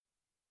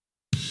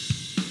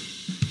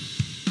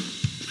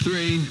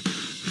3,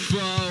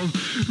 4, go!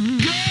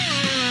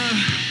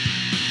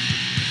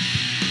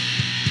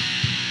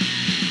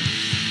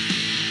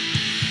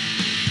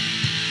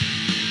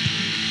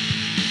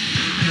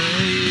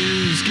 Hey,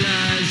 you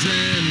guys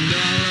and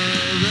all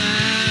of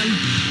that.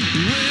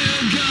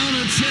 We're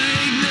gonna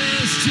take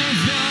this to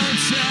full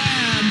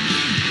time.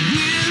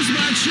 Here's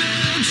my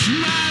church,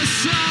 my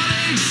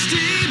sonic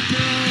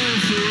steeple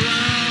for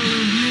all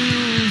of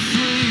you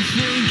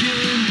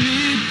free-thinking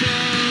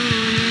people.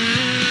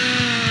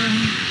 Yeah.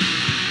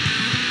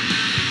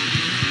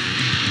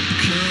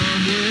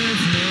 Come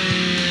with me.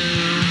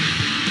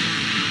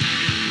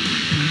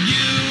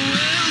 You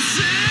will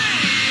see.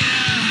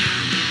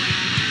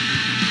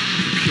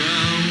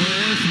 Come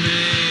with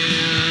me.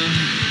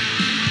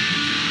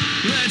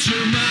 Let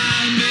your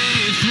mind be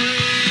free.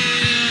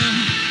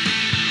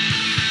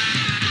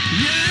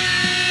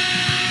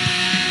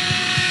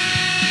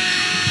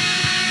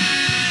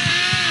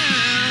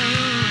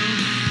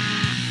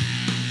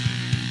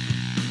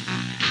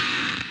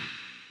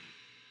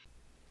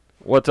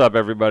 What's up,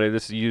 everybody?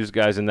 This is Used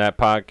Guys in That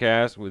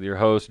podcast with your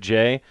host,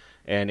 Jay,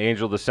 and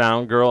Angel the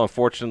Sound Girl.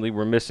 Unfortunately,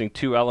 we're missing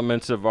two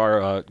elements of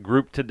our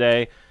group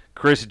today.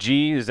 Chris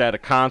G is at a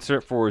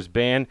concert for his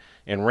band,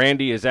 and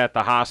Randy is at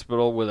the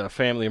hospital with a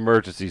family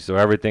emergency, so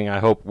everything, I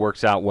hope,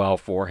 works out well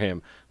for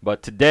him.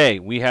 But today,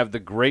 we have the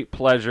great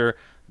pleasure,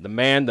 the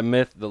man, the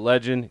myth, the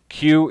legend.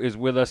 Q is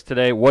with us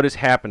today. What is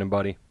happening,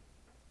 buddy?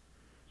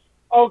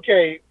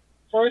 Okay,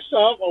 first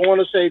off, I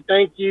want to say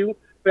thank you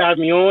for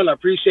having me on. I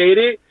appreciate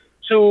it.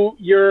 To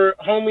your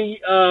homie,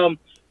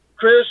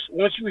 Chris,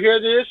 once you hear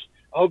this,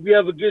 I hope you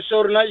have a good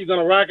show tonight. You're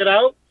going to rock it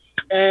out.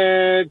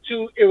 And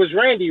it was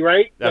Randy,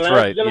 right? That's the last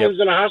right. gentleman was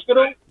in the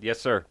hospital?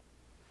 Yes, sir.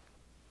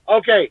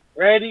 Okay,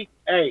 Randy,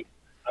 hey,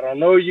 I don't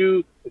know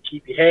you, but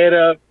keep your head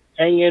up,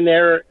 hang in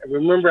there, and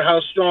remember how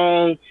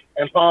strong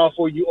and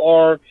powerful you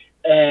are.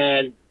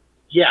 And,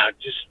 yeah,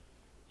 just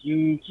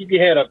you keep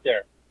your head up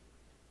there.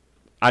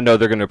 I know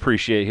they're going to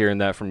appreciate hearing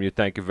that from you.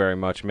 Thank you very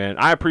much, man.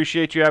 I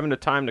appreciate you having the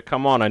time to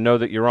come on. I know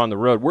that you're on the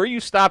road. Where are you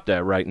stopped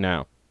at right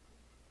now?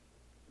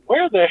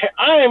 Where the heck?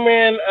 I am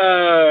in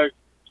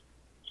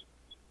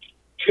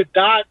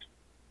Cadott,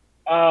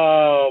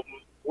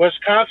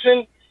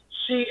 Wisconsin,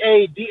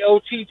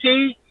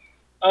 Cadott.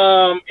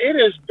 It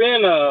has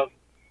been a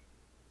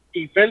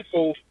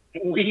eventful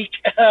week.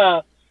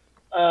 I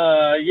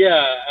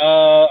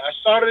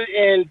started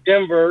in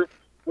Denver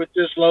with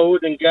this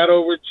load and got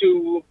over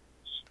to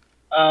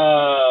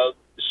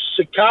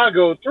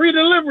Chicago, 3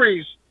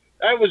 deliveries.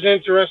 That was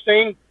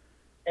interesting.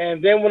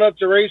 And then went up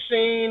to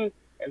Racine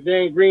and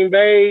then Green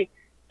Bay.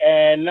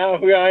 And now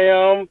here I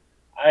am.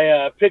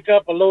 I pick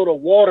up a load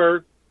of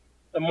water.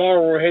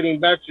 Tomorrow we're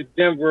heading back to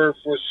Denver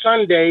for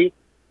Sunday.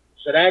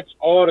 So that's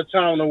all the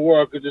time in the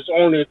world because it's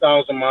only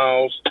 1,000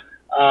 miles.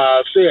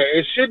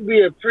 It should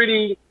be a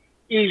pretty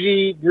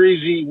easy,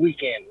 breezy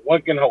weekend.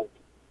 One can hope.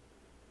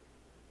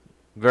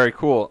 Very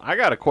cool. I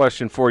got a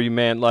question for you,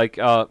 man. Like,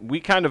 we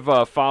kind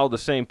of follow the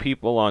same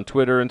people on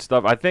Twitter and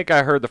stuff. I think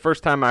I heard the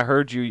first time I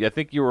heard you, I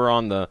think you were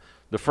on the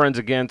Friends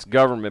Against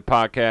Government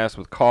podcast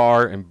with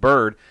Carr and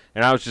Bird,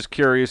 and I was just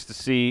curious to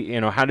see,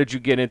 how did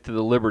you get into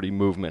the liberty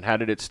movement? How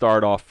did it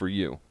start off for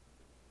you?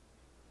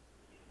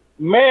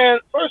 Man,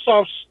 first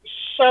off,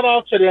 shout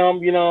out to them,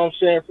 you know what I'm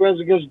saying,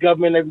 Friends Against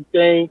Government,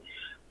 everything.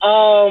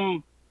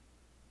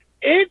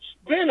 It's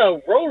been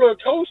a roller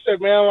coaster,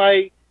 man.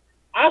 Like,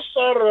 I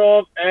started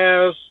off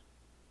as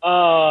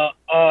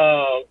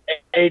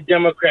a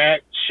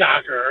Democrat,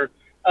 shocker.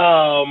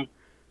 I'll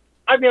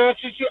be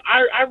honest with you,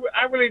 I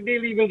really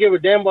didn't even give a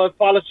damn about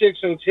politics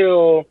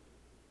until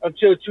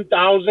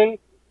 2000.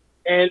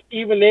 And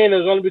even then, it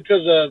was only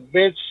because of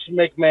Vince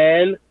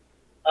McMahon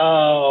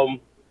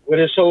with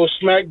his whole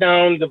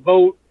Smackdown the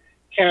Vote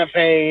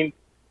campaign.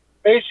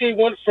 Basically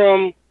went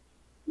from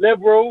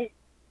liberal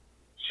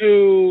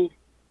to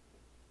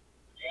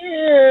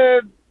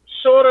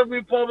sort of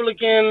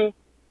Republican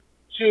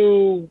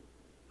to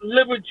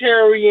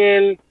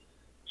libertarian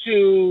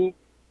to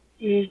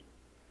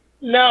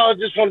now I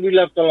just want to be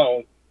left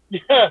alone.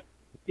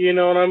 You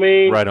know what I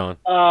mean? Right on.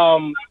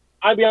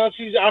 I'll be honest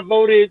with you, I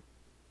voted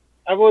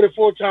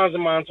 4 times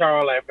in my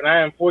entire life, and I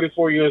am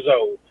 44 years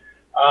old.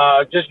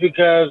 Just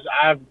because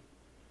I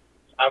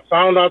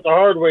found out the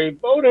hard way,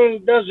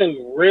 voting doesn't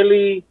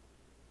really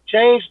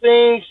change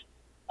things.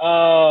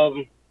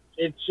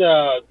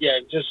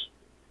 Just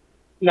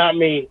not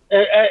me,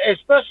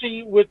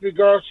 especially with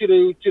regards to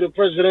the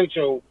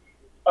presidential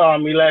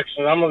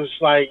election. I'm just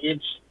like,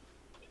 it's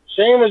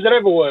same as it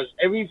ever was.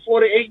 Every 4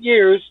 to 8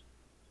 years,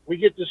 we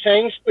get the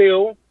same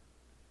spiel.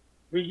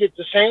 We get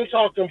the same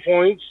talking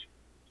points.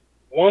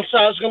 One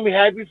side's going to be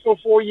happy for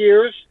 4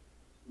 years.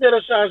 The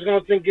other side's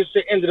going to think it's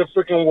the end of the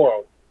freaking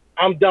world.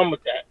 I'm done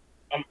with that.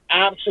 I'm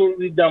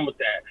absolutely done with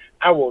that.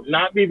 I will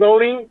not be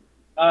voting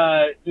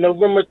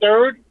November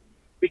 3rd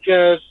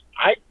because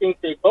I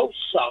think they both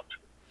suck,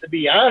 to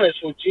be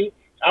honest with you.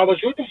 I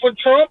was rooting for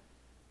Trump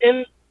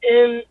in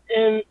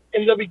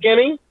the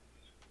beginning,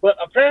 but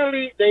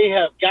apparently they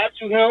have got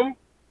to him,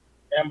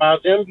 and by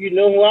them, you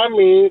know who I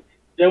mean,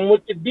 them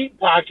with the deep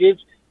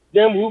pockets,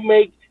 them who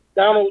make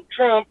Donald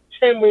Trump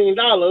 $10 million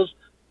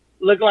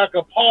look like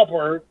a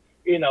pauper.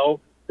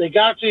 They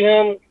got to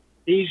him.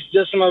 He's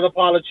just another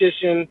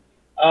politician,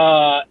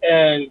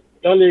 and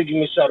don't need to give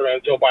me started on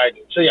Joe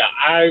Biden. So yeah,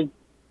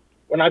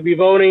 when I be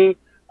voting,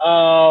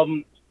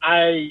 I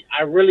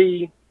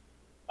really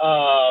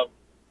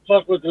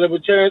fuck with the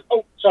libertarians.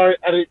 Oh, sorry,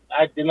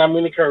 I did not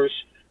mean to curse.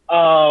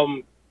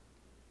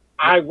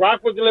 I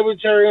rock with the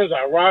libertarians.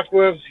 I rock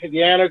with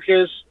the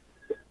anarchists.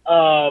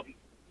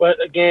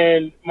 But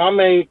again, my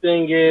main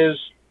thing is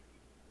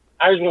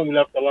I just want to be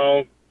left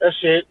alone. That's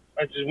it.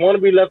 I just want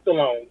to be left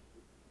alone.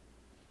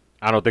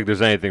 I don't think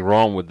there's anything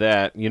wrong with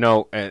that,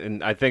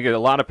 and I think a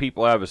lot of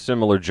people have a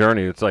similar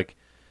journey. It's like,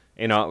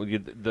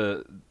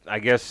 I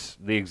guess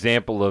the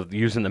example of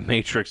using the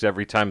Matrix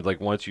every time, like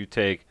once you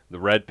take the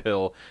red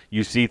pill,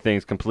 you see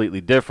things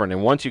completely different.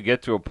 And once you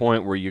get to a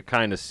point where you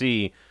kind of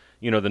see,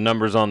 the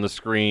numbers on the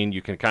screen,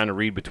 you can kind of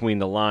read between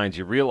the lines,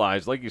 you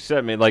realize, like you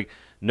said, man, like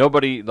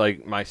nobody,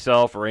 like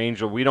myself or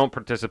Angel, we don't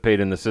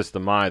participate in the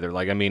system either.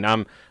 Like, I mean,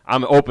 I'm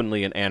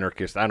openly an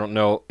anarchist. I don't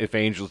know if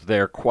Angel's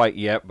there quite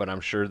yet, but I'm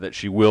sure that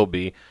she will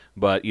be.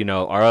 But,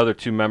 our other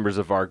two members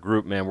of our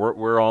group, man,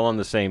 we're all on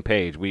the same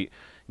page. We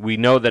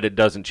know that it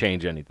doesn't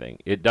change anything.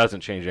 It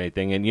doesn't change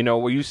anything. And,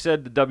 you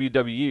said the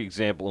WWE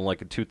example in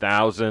like a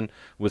 2000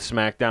 with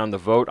SmackDown, the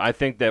vote. I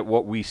think that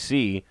what we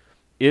see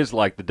is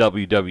like the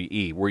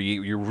WWE, where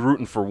you're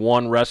rooting for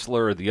one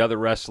wrestler or the other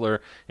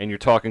wrestler, and you're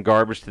talking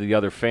garbage to the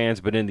other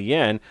fans. But in the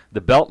end, the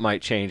belt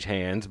might change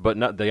hands, but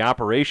not, the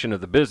operation of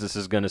the business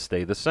is going to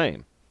stay the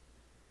same.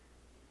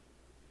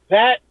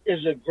 That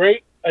is a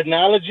great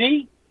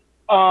analogy.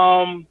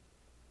 When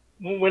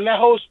that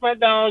whole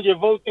SmackDown, your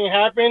vote thing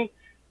happened,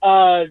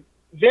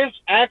 Vince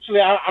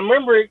actually, I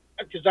remember it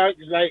because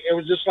it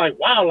was just like,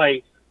 wow,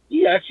 like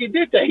he actually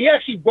did that. He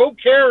actually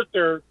broke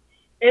character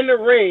in the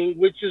ring,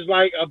 which is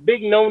like a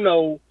big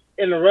no-no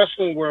in the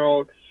wrestling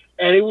world.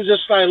 And he was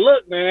just like,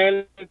 look,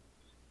 man,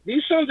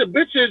 these sons of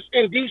bitches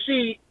in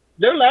DC,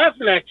 they're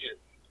laughing at you.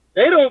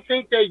 They don't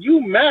think that you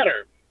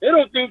matter. They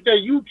don't think that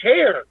you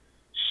care.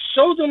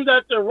 Show them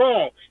that they're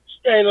wrong.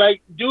 And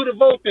like, do the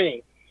vote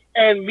thing.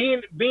 And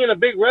being a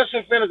big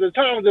wrestling fan at the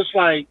time, was just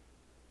like,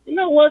 you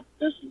know what?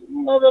 This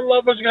mother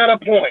lover's got a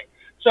point.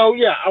 So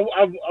yeah,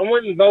 I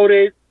went and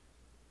voted.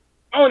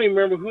 I don't even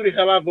remember who the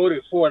hell I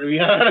voted for, to be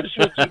honest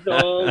with you,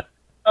 dog.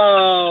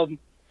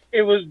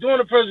 It was during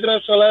the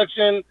presidential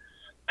election.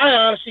 I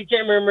honestly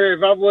can't remember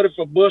if I voted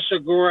for Bush or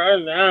Gore. I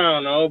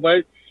don't know,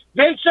 but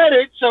Vince said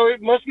it, so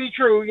it must be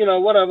true.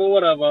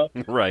 Whatever.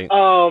 Right.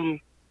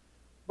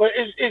 But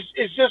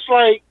it's just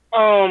like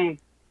I've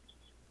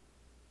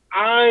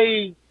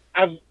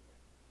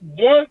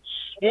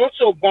once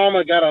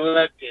Obama got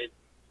elected,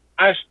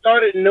 I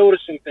started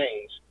noticing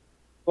things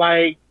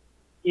like,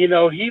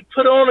 he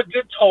put on a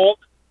good talk,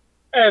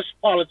 as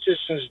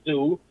politicians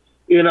do,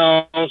 you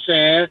know what I'm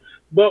saying?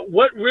 But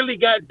what really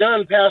got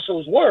done past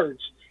those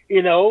words,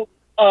 it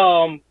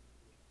was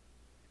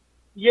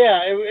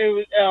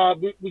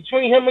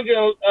between him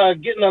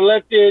and getting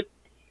elected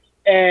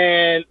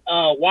and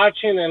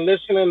watching and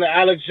listening to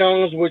Alex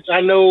Jones, which I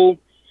know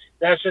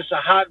that's just a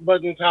hot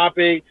button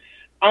topic.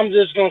 I'm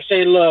just going to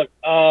say, look,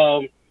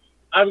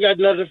 I've got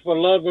nothing for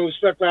love and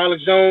respect for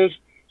Alex Jones.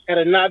 Had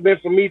it not been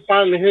for me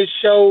finding his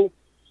show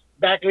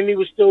back when he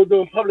was still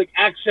doing public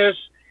access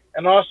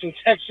in Austin,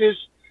 Texas,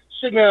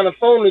 sitting on the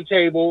phone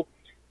table,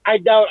 I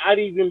doubt I'd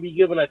even be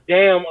giving a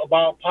damn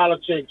about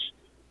politics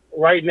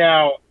right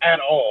now at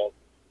all.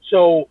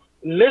 So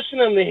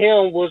listening to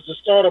him was the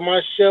start of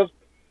my shift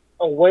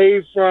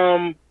away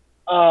from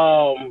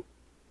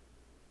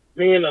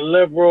being a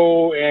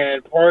liberal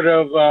and part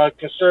of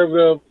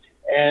conservative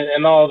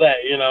and all that,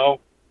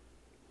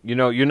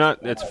 you're not.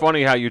 It's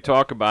funny how you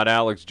talk about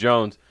Alex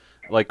Jones.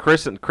 Like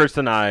Chris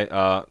and I,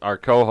 our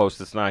co-host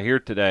that's not here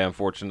today,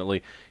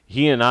 unfortunately,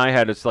 he and I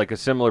had it's like a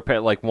similar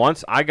like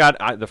once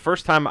the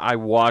first time I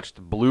watched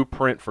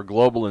Blueprint for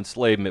Global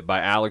Enslavement by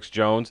Alex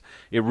Jones,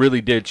 it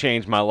really did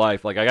change my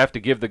life. Like I have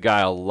to give the guy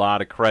a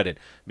lot of credit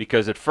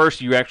because at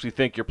first you actually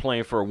think you're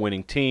playing for a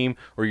winning team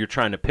or you're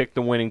trying to pick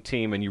the winning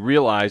team and you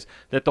realize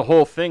that the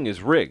whole thing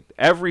is rigged.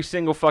 Every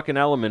single fucking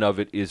element of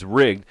it is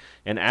rigged.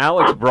 And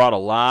Alex brought a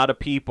lot of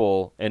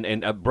people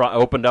and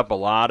opened up a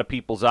lot of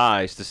people's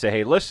eyes to say,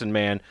 hey, listen,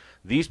 man,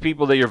 these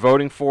people that you're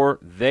voting for,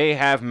 they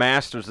have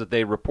masters that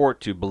they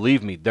report to.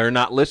 Believe me, they're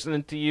not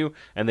listening to you,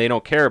 and they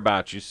don't care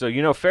about you.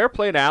 So, fair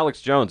play to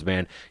Alex Jones,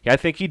 man. I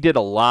think he did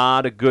a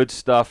lot of good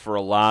stuff for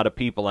a lot of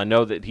people. I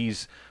know that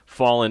he's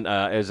fallen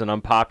as an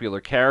unpopular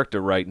character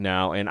right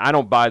now, and I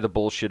don't buy the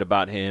bullshit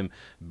about him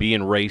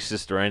being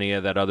racist or any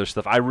of that other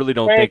stuff. I really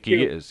don't think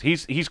he is.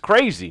 He's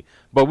crazy,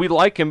 but we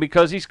like him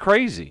because he's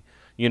crazy.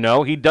 He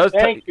does.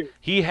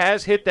 He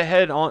has hit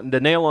the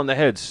nail on the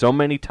head so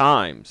many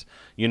times.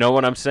 You know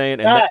what I'm saying?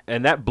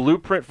 And that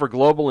Blueprint for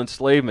Global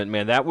Enslavement,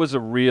 man, that was a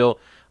real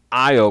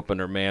eye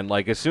opener, man.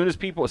 Like as soon as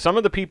some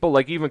of the people,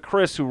 like even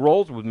Chris, who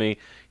rolls with me,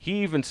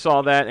 he even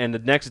saw that, and the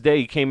next day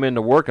he came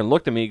into work and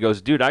looked at me. He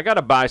goes, "Dude, I got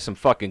to buy some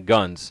fucking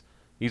guns."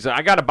 He's like,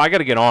 I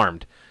gotta get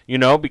armed, you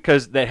know,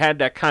 because that had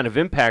that kind of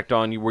impact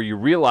on you where you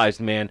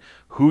realized, man,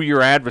 who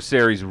your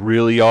adversaries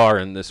really are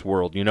in this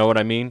world. You know what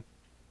I mean?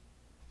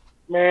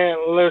 Man,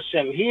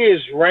 listen, he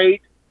is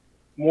right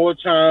more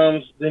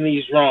times than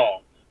he's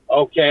wrong.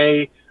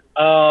 Okay.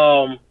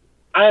 I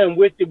am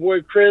with the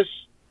boy Chris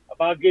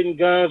about getting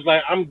guns.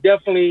 Like, I'm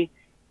definitely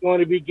going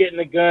to be getting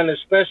a gun,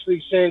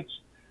 especially since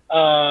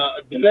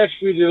the next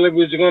few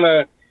deliveries are going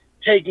to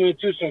take me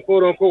to some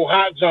quote unquote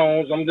hot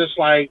zones. I'm just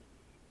like,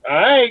 all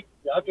right,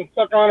 y'all can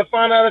fuck around and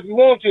find out if you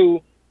want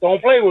to.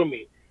 Don't play with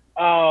me.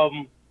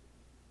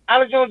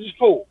 Alex Jones is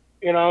cool.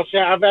 You know what I'm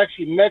saying? I've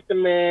actually met the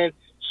man,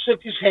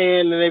 shook his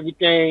hand and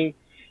everything.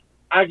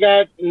 I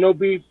got no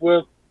beef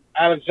with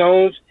Alex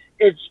Jones.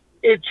 It's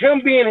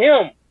him being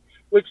him,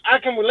 which I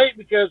can relate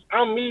because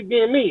I'm me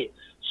being me.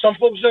 Some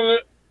folks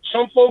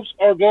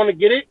are going to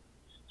get it.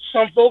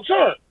 Some folks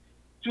aren't.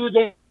 To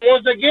the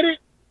ones that get it,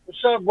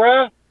 what's up,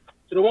 bruh?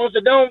 To the ones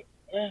that don't,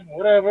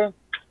 whatever.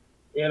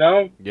 You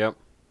know? Yep.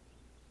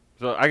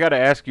 So I got to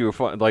ask you,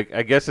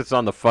 I guess it's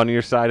on the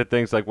funnier side of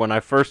things. Like when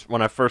I first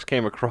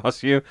came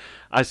across you,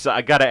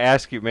 I got to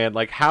ask you, man.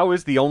 Like, how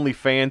is the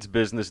OnlyFans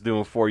business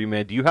doing for you,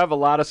 man? Do you have a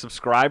lot of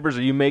subscribers?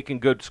 Are you making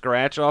good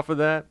scratch off of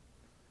that?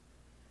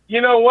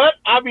 You know what?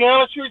 I'll be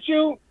honest with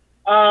you.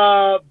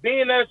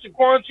 Being that it's a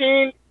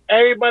quarantine,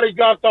 everybody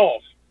dropped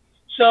off.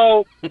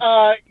 So,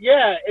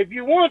 yeah, if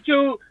you want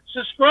to,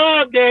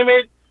 subscribe, damn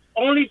it.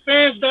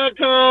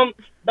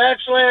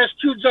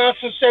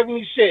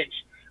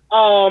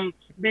 OnlyFans.com/QJohnson76.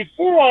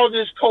 Before all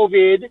this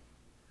COVID,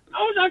 I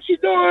was actually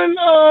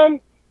doing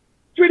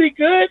pretty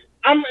good.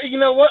 You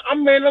know what?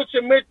 I'm man enough to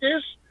admit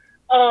this.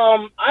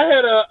 I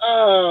had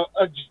a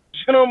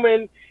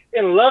gentleman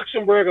in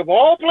Luxembourg, of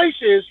all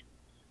places,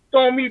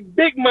 throwing me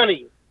big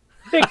money,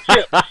 big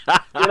chips.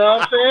 You know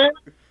what I'm saying?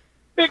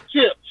 Big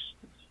chips.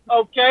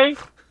 Okay?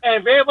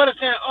 And everybody's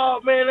saying, oh,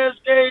 man, that's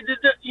gay.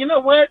 You know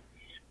what?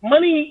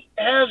 Money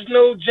has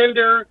no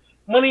gender.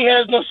 Money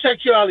has no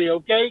sexuality,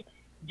 okay?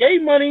 Gay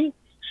money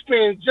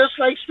spends just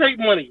like straight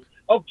money,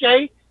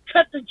 okay?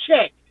 Cut the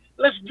check.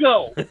 Let's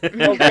go,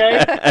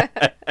 okay?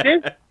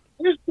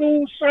 This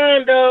dude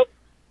signed up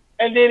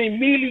and then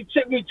immediately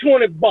took me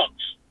 $20.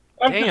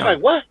 I'm just like,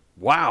 what?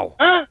 Wow.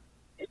 Huh?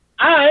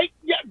 All right.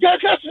 Yeah,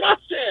 that's what I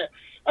said.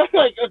 I'm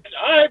like,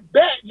 I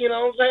bet, you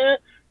know what I'm saying?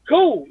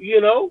 Cool,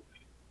 you know?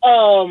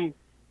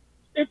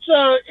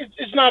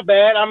 It's not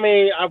bad. I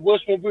mean, I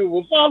wish more people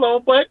would follow,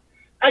 but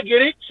I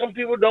get it. Some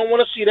people don't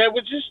want to see that,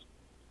 which is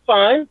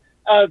fine.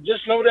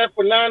 Just know that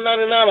for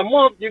 $9.99 a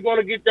month, you're going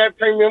to get that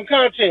premium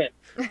content.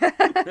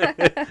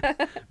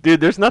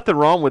 Dude, there's nothing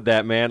wrong with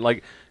that, man.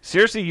 Like,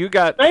 seriously, you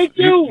got Thank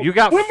you. You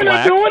got women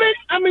flack. are doing it.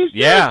 I mean,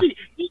 seriously,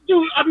 Yeah.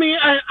 dude. I mean,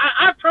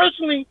 I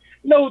personally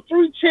know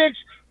 3 chicks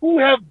who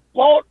have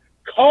bought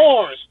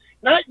cars,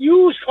 not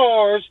used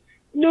cars,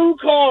 new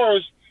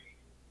cars,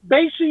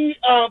 based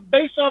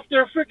off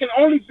their freaking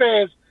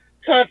OnlyFans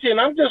content.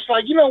 I'm just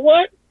like, you know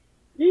what?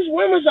 These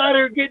women's out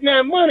here getting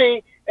that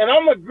money, and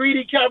I'm a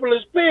greedy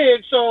capitalist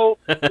pig. So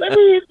let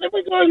me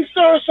go and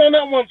start us on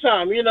that one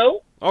time, you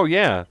know? Oh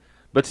yeah,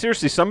 but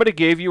seriously, somebody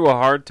gave you a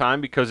hard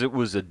time because it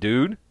was a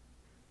dude.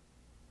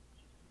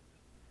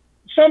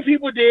 Some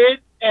people did,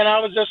 and I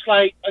was just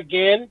like,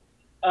 again,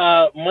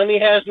 money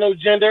has no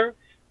gender.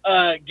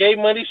 Gay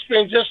money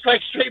spends just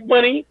like straight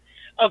money.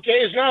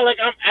 Okay, it's not like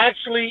I'm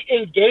actually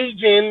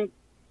engaging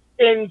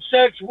in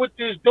sex with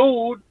this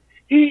dude.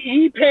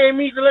 He paying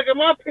me to look at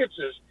my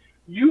pictures.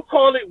 You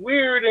call it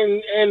weird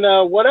and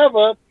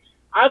whatever.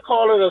 I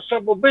call it a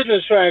simple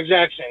business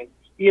transaction.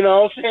 You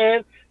know what I'm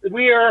saying?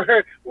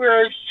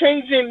 We're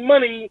exchanging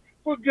money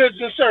for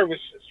goods and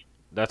services.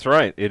 That's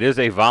right. It is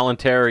a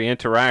voluntary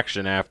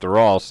interaction after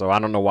all, so I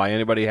don't know why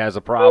anybody has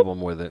a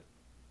problem with it.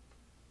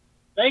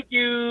 Thank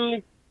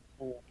you.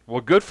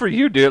 Well, good for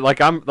you, dude.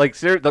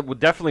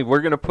 Definitely,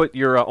 we're gonna put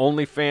your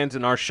OnlyFans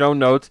in our show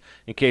notes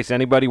in case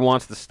anybody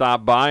wants to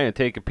stop by and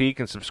take a peek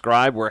and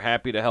subscribe. We're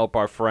happy to help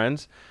our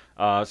friends.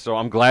 So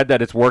I'm glad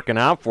that it's working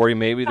out for you.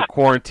 Maybe the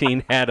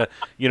quarantine gave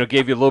you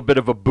a little bit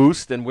of a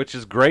boost, and which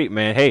is great,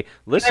 man. Hey,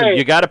 listen,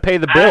 you got to pay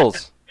the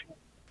bills.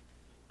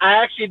 I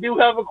actually do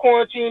have a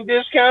quarantine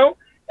discount,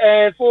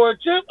 and for a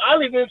tip,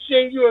 I'll even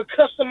send you a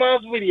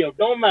customized video.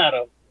 Don't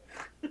matter.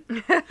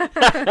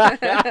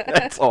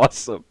 That's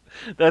awesome.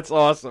 That's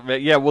awesome,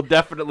 man. Yeah, we'll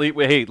definitely.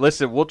 Hey,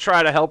 listen, we'll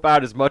try to help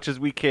out as much as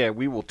we can.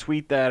 We will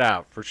tweet that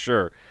out for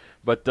sure.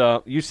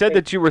 But you said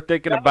that you were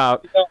thinking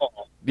about.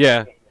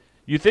 Yeah.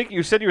 You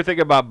said you were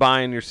thinking about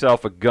buying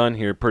yourself a gun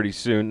here pretty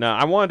soon. Now,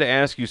 I wanted to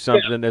ask you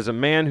something. As a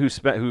man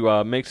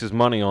who makes his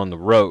money on the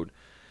road,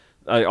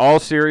 all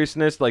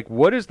seriousness, like,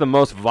 what is the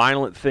most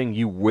violent thing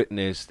you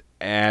witnessed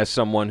as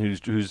someone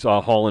who's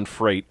hauling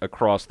freight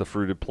across the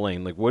fruited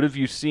plain? Like, what have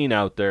you seen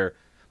out there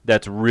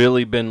that's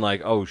really been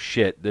like, oh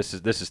shit, this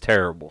is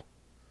terrible?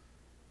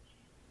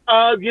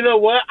 You know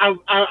what?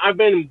 I've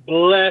been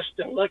blessed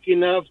and lucky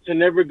enough to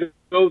never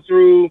go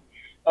through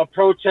a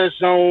protest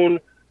zone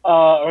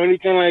or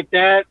anything like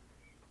that.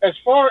 As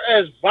far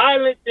as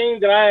violent things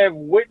that I have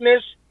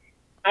witnessed,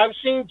 I've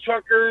seen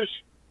truckers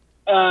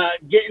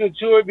get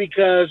into it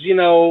because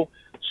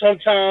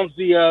sometimes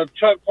the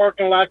truck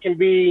parking lot can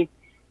be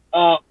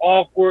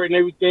awkward and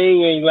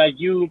everything, and like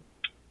you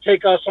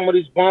take out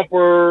somebody's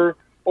bumper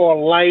or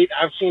light.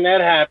 I've seen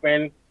that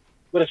happen.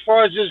 But as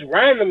far as just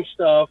random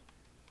stuff,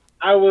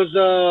 I was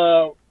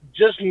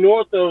just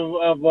north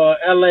of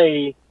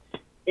L.A.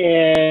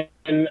 and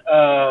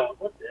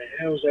what the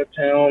hell is that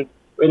town?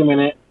 Wait a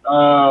minute.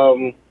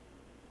 I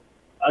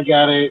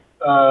got it.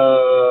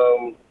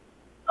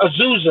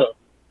 Azusa.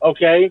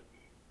 Okay,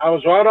 I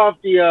was right off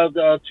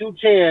the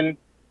 210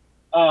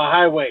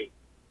 highway.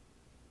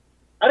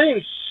 I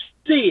didn't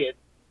see it,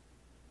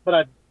 but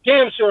I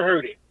damn sure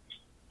heard it.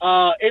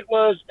 It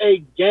was a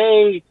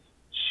gang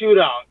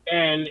shootout,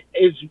 and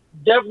it's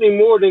definitely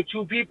more than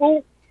two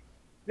people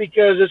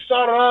because it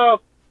started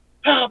off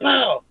pow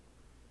pow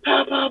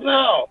pow pow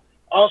pow.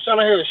 All of a sudden,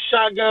 I hear a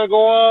shotgun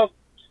go off,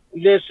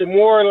 and then some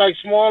more like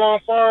small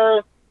on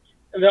fire,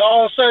 and then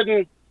all of a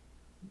sudden,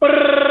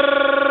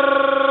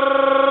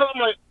 brrrr, I'm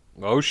like,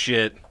 Oh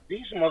shit!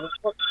 these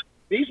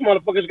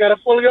motherfuckers got a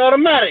fully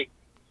automatic.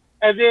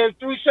 And then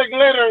 3 seconds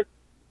later,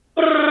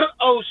 brrr,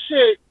 oh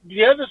shit,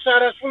 the other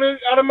side has fully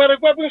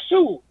automatic weapons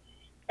too.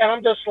 And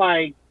I'm just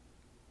like,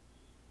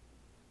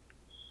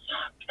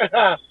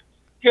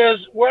 because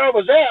where I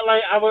was at,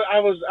 like I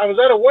was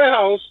at a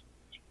warehouse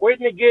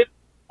waiting to get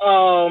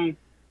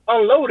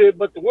unloaded,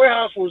 but the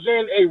warehouse was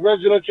in a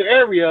residential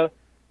area,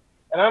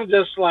 and I'm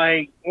just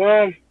like,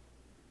 well,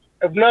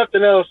 if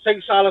nothing else,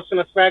 take solace in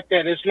the fact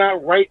that it's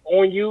not right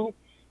on you.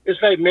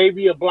 It's like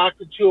maybe a block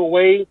or two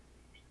away.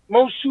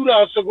 Most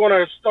shootouts are going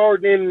to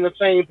start in the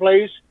same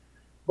place,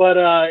 but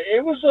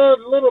it was a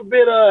little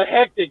bit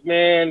hectic,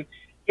 man.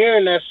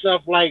 Hearing that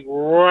stuff like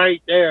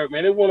right there,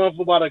 man. It went on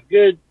for about a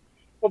good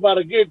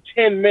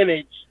 10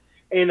 minutes,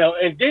 and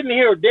didn't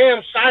hear a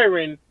damn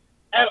siren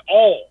at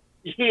all.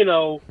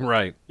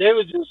 Right. They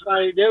was just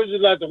like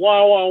the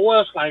Wild Wild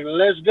West, like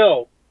let's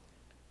go.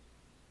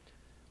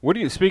 What do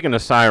you? Speaking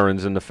of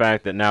sirens and the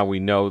fact that now we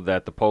know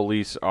that the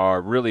police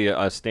are really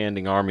a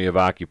standing army of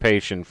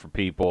occupation for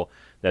people,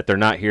 that they're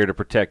not here to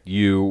protect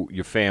you,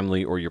 your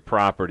family, or your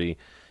property.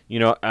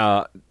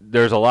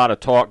 There's a lot of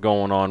talk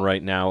going on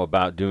right now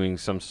about doing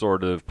some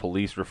sort of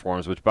police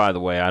reforms, which, by the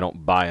way, I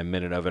don't buy a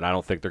minute of it. I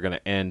don't think they're going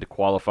to end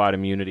qualified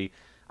immunity.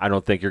 I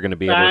don't think you're going to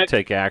be able to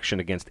take action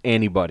against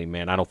anybody,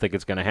 man. I don't think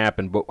it's going to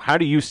happen. But how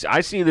do you?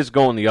 I see this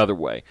going the other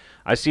way.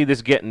 I see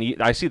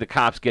the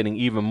cops getting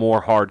even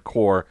more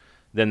hardcore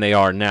than they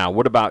are now.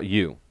 What about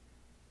you?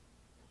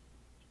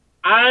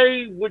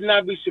 I would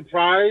not be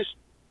surprised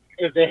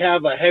if they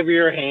have a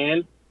heavier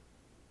hand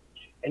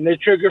and their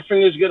trigger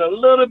fingers get a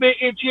little bit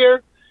itchier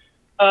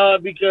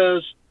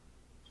because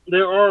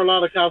there are a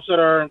lot of cops that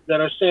are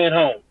staying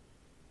home.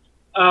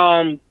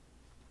 I'll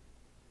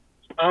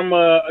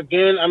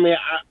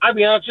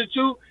be honest with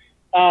you.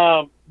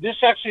 This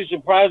actually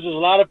surprises a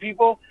lot of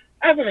people.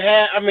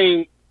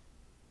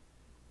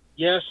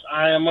 Yes,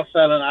 I am a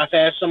felon. I've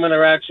had some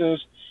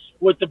interactions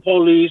with the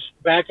police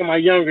back in my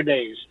younger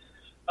days.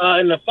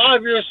 In the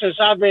 5 years since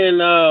I've been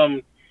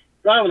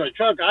driving a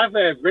truck, I've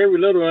had very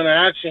little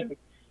interaction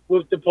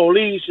with the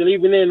police, and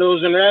even then,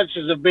 those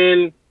interactions have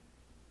been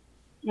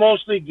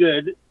mostly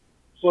good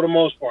for the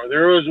most part.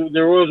 There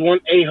was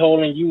one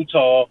a-hole in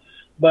Utah,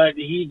 but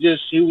he was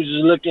just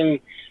looking.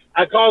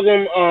 I call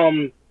them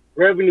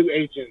revenue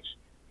agents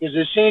because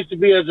it seems to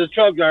be, as a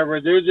truck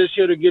driver, they're just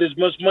here to get as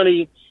much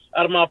money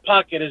out of my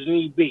pocket as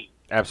need be.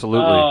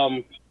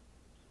 Absolutely.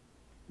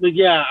 But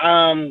yeah,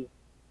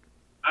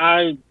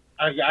 I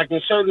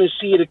can certainly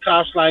see the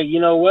cops like, you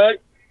know what?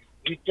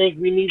 You think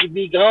we need to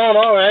be gone?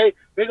 All right,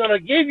 we're gonna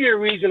give you a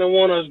reason to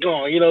want us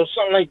gone.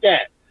 Something like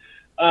that.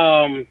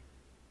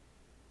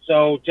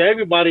 So to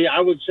everybody, I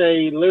would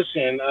say,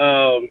 listen,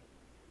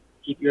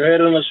 keep your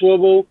head on a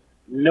swivel,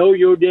 know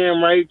your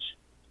damn rights,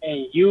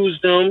 and use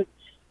them.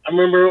 I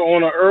remember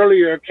on an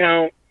earlier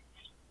account,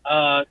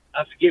 I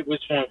forget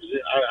which one.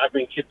 I've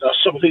been kicked off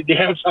so many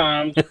damn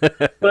times,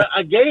 but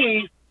I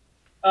gave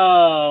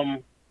a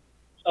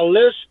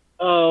list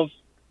of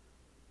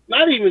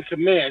not even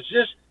commands,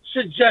 just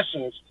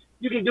suggestions.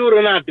 You can do it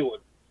or not do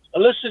it. A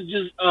list of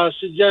just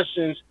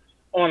suggestions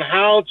on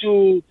how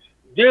to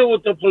deal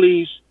with the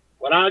police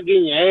without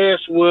getting your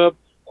ass whipped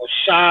or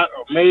shot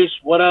or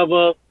maced,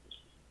 whatever.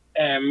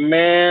 And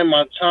man,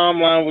 my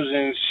timeline was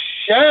in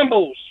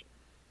shambles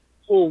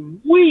for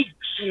weeks.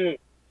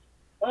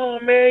 Oh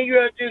man,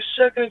 you're out there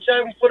sucking and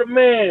jiving for the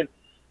man.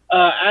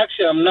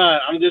 Actually, I'm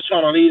not. I'm just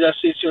trying to leave that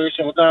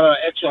situation without an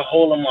extra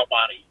hole in my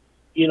body.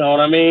 You know what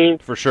I mean?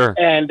 For sure.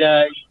 And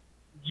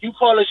you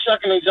call it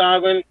shucking and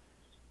jiving.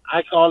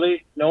 I call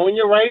it knowing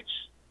your rights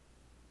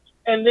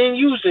and then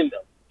using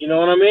them. You know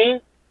what I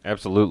mean?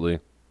 Absolutely.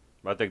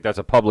 I think that's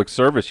a public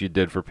service you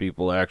did for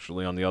people,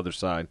 actually, on the other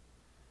side.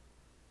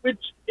 Which,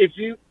 if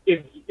you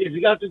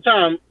got the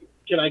time,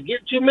 can I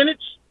get 2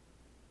 minutes?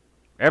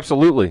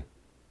 Absolutely.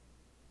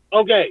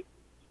 Okay.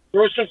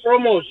 First and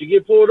foremost, you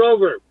get pulled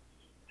over.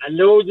 I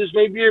know this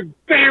may be a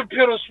big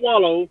pill to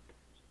swallow.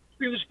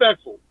 Be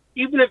respectful,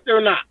 even if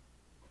they're not.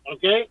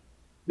 Okay?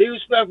 Be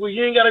respectful.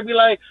 You ain't gotta be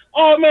like,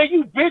 oh man,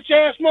 you bitch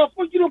ass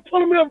motherfucker, you don't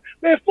pull me up,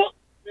 man. Fuck.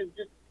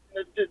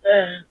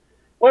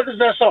 What does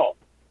that solve?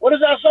 What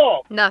does that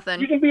solve?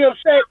 Nothing. You can be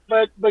upset,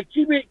 but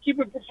keep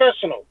it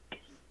professional.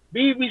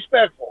 Be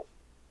respectful.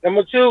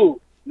 Number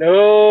 2,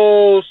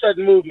 no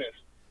sudden movements.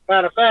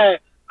 Matter of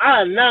fact,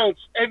 I announce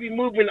every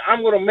movement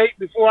I'm gonna make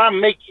before I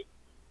make it.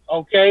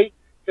 Okay?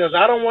 Because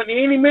I don't want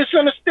any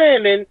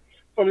misunderstanding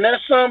from that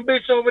son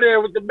bitch over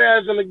there with the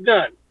badge and the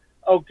gun.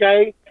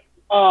 Okay?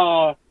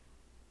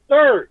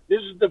 Third,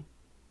 this is the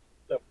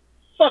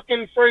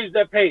fucking phrase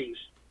that pays.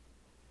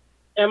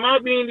 Am I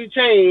being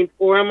detained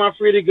or am I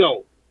free to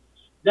go?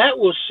 That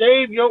will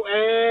save your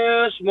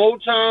ass more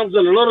times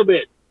than a little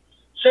bit.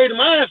 Save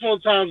my ass more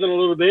times than a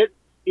little bit.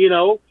 You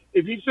know,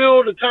 if you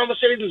feel the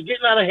conversation is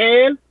getting out of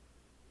hand,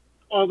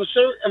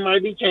 officer, am I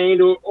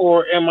detained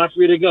or am I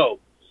free to go?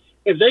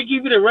 If they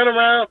give you the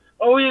runaround,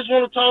 oh, we just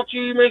want to talk to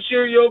you, make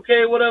sure you're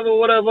okay,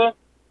 whatever,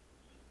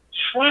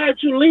 try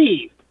to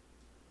leave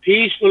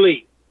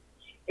peacefully.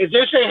 If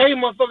they say, hey,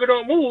 motherfucker,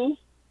 don't move,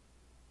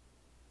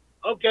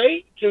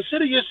 okay,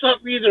 consider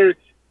yourself either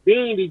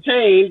being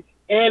detained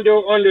and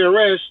or under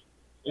arrest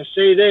and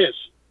say this,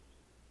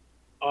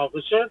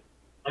 officer,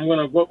 I'm going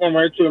to invoke my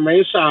right to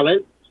remain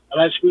silent. I'd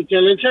like to speak to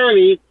an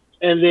attorney,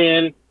 and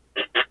then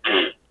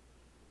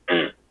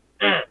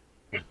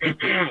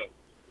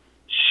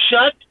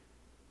shut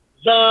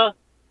the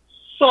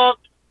fuck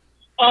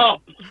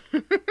up.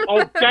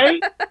 Okay?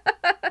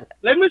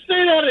 Let me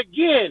say that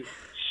again.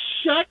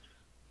 Shut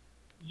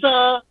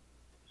the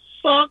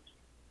fuck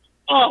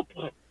up.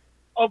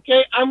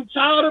 Okay? I'm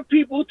tired of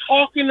people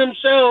talking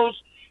themselves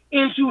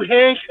into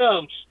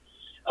handcuffs.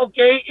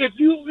 Okay? If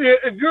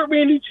you're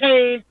being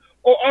detained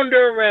or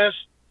under arrest,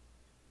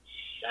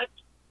 shut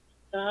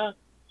the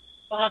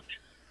fuck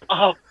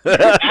up.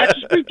 Ask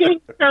the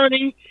speaking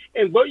attorney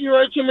and what your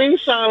right to remain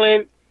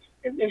silent,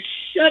 and then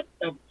shut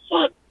the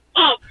fuck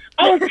up.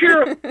 I don't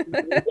care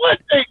what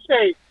they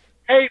say.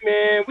 Hey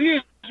man, we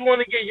just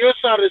want to get your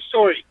side of the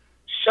story.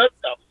 Shut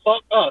the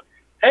fuck up.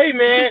 Hey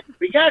man,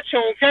 we got you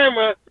on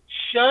camera.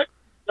 Shut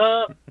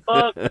the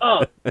fuck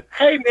up.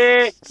 Hey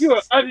man, you're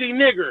an ugly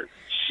nigger.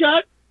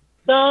 Shut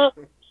the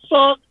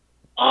fuck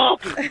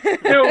up.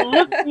 They're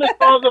looking at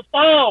all the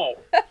foul.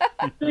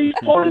 These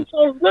police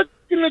are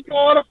looking at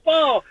all the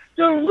foul.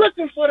 They're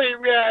looking for their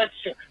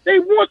reaction. They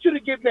want you to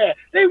get mad.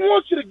 They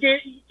want you to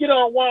get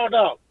all wild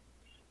out.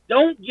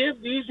 Don't give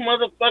these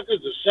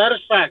motherfuckers the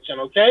satisfaction,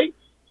 okay?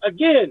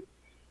 Again,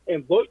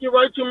 invoke your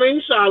right to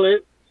remain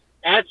silent,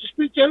 ask to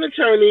speak to an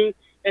attorney,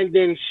 and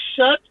then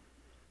shut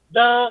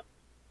the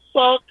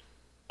fuck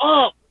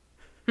up.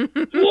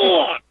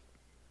 I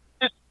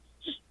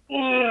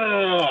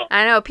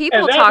know people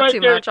And that talk right too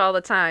there- much all the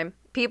time.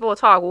 People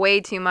talk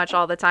way too much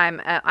all the time.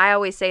 I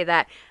always say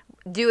that.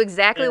 Do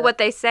exactly what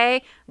they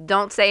say.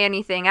 Don't say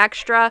anything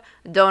extra.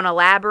 Don't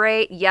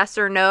elaborate. Yes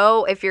or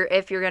no if you're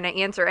going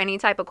to answer any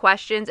type of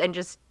questions, and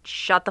just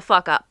shut the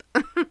fuck up.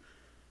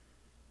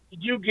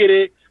 You get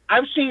it.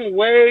 I've seen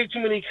way too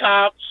many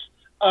cops.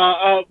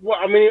 I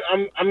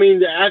mean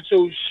the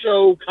actual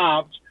show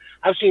cops.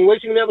 I've seen way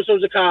too many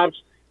episodes of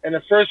Cops in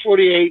the first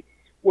 48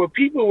 where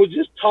people would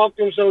just talk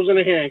themselves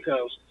into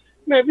handcuffs.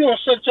 Man, if you don't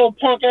shut your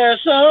punk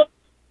ass up,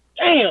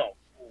 damn.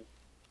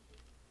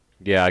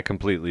 Yeah, I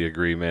completely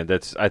agree, man.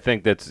 It's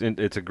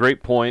a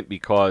great point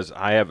because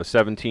I have a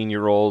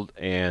 17-year-old,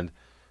 and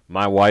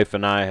my wife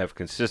and I have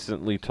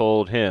consistently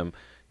told him,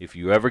 if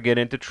you ever get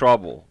into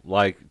trouble,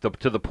 like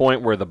to the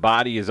point where the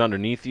body is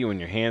underneath you and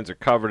your hands are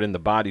covered in the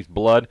body's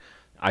blood,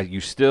 you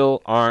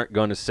still aren't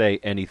going to say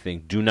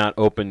anything. Do not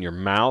open your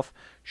mouth.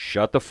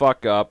 Shut the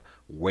fuck up.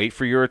 Wait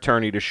for your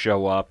attorney to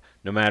show up.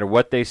 No matter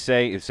what they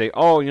say,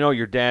 oh,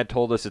 your dad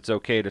told us it's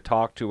okay to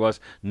talk to us.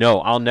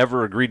 No, I'll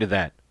never agree to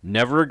that.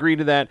 Never agree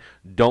to that.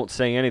 Don't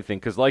say anything.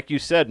 Because like you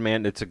said,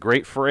 man, it's a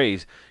great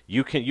phrase.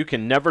 You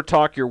can never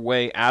talk your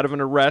way out of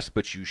an arrest,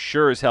 but you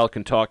sure as hell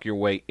can talk your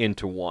way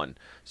into one.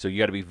 So you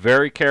got to be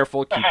very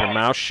careful. Keep your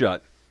mouth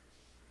shut.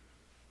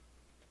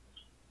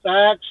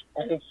 Facts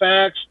on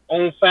facts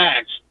on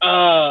facts.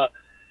 I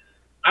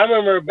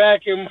remember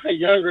back in my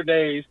younger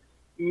days,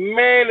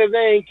 man, if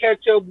they ain't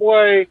catch your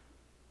boy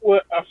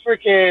with a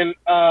freaking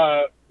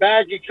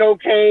bag of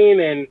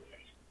cocaine and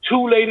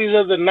 2 ladies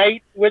of the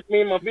night with me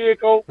in my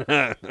vehicle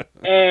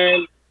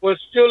and was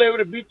still able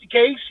to beat the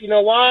case, you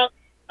know why?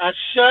 I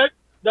shut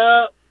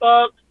the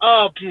fuck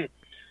up.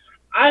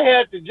 I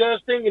had the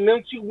judge thinking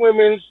them 2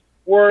 women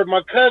were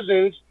my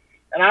cousins,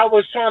 and I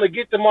was trying to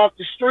get them off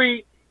the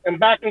street and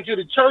back into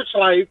the church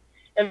life,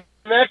 and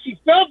actually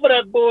fell for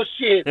that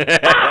bullshit.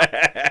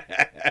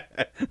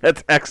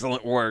 That's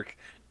excellent work.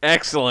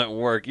 Excellent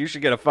work. You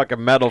should get a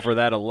fucking medal for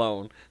that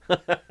alone.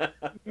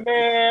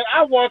 Man,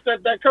 I walked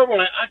up that curb, like,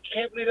 I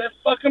can't believe that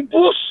fucking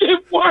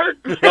bullshit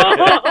worked.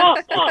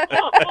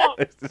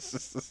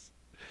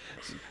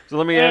 So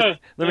let me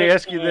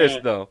ask you this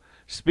though.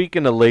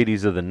 Speaking of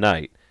ladies of the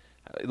night,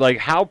 like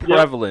how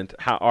prevalent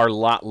are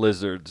lot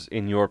lizards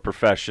in your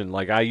profession?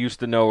 Like I used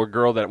to know a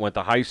girl that went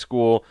to high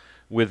school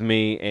with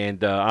me,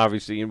 and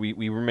obviously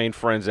we remained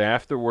friends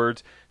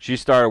afterwards. She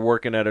started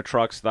working at a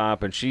truck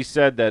stop, and she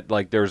said that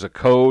like there's a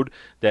code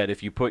that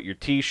if you put your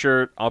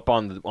T-shirt up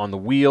on the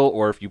wheel,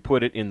 or if you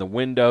put it in the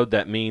window,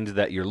 that means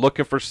that you're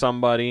looking for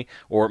somebody,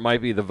 or it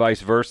might be the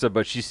vice versa.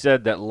 But she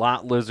said that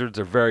lot lizards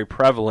are very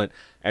prevalent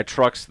at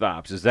truck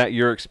stops. Is that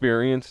your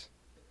experience?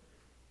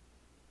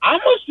 I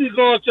must be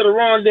going to the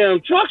wrong damn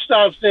truck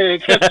stops then,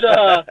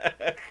 because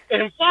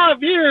in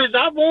 5 years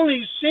I've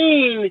only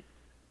seen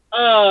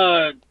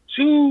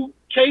 2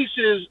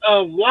 cases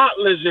of lot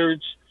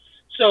lizards.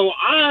 So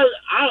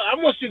I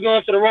must be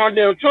going to the wrong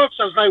damn truck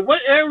stops. Like,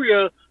 what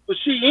area was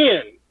she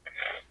in?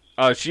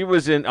 She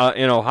was in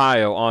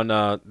Ohio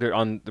on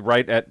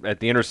right at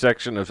the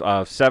intersection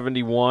of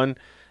 71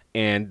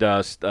 and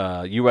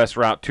U.S.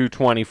 Route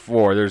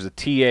 224. There's a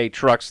TA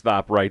truck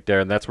stop right there,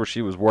 and that's where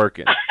she was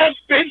working.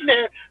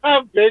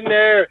 I've been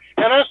there,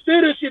 and I still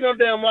didn't see no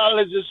damn lot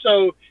lizards.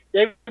 So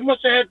they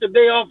must have had the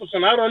day off or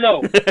something. I don't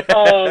know.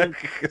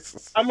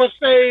 I must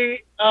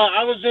say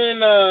I was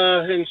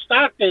in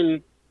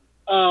Stockton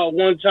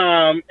one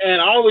time,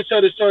 and I always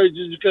tell this story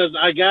just because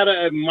I gotta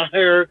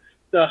admire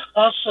the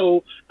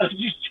hustle of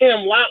these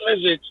damn lot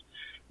lizards.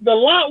 The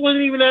lot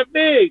wasn't even that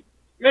big,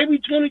 maybe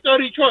 20,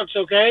 30 trucks,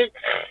 okay?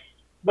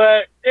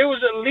 But it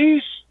was at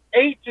least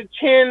 8 to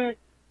 10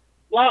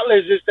 lot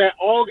lizards that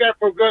all got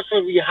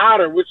progressively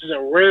hotter, which is a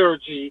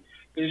rarity.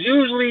 Because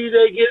usually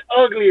they get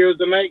uglier as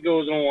the night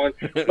goes on,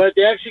 but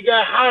they actually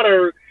got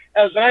hotter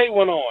as the night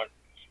went on.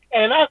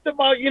 And after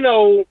about,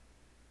 4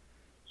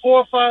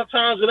 or 5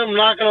 times of them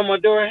knocking on my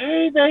door,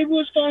 hey, baby,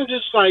 what's going on? I'm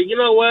just like, you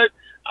know what?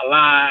 I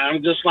lie.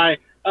 I'm just like,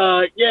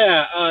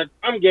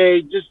 I'm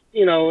gay. Just,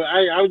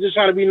 I was just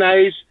trying to be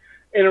nice.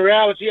 In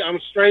reality, I'm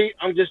straight.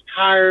 I'm just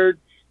tired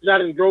because I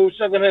done drove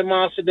 700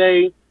 miles a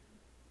day.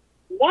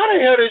 Why the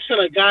hell they send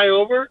a guy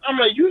over? I'm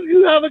like,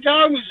 you have a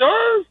guy on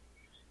reserve?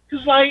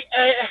 Because, like,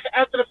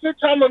 after the 5th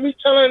time of me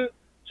telling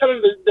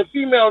the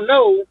female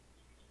no,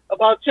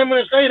 about 10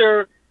 minutes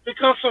later, here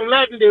comes some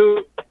Latin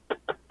dude.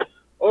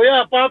 Oh,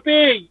 yeah,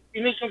 Papi,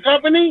 you need some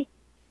company?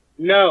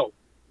 No,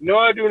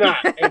 I do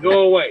not. And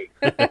go away.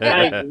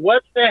 Like,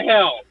 what the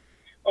hell?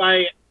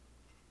 Like,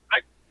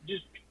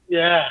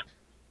 yeah.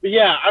 But,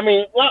 yeah,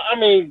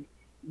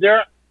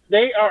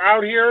 they are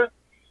out here.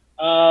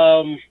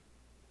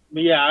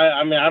 But yeah,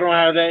 I don't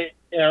have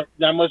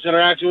that much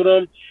interaction with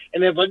them.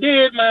 And if I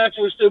did, my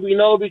answer would still be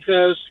no,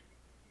 because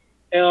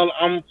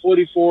I'm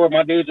 44.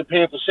 My days of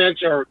paying for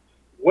sex are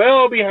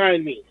well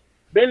behind me.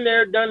 Been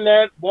there, done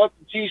that, bought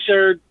the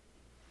T-shirt.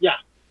 Yeah,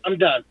 I'm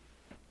done.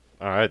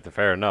 All right,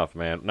 fair enough,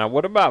 man. Now,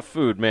 what about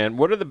food, man?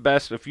 What are the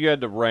best, if you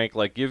had to rank,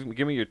 like, give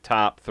me your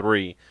top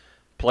 3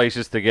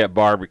 places to get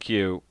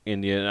barbecue in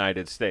the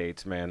United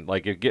States, man.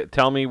 Like,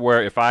 tell me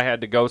where, if I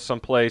had to go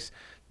someplace,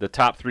 the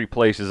top 3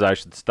 places I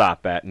should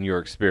stop at in your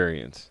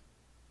experience.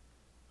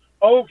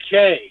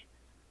 Okay.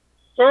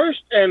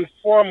 First and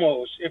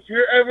foremost, if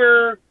you're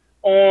ever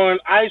on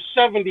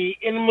I-70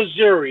 in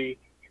Missouri,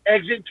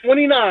 exit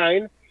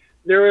 29,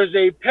 there is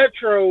a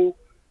Petro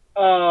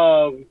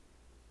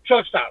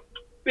truck stop.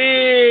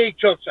 Big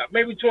truck stop,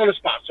 maybe 200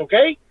 spots,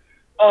 okay?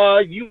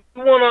 You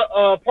want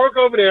to park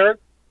over there.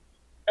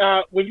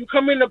 When you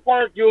come in the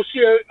park, you'll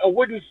see a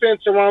wooden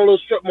fence around a little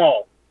strip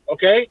mall,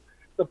 okay?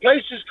 The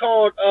place is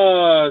called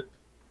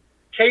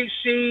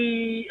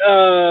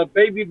KC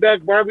Baby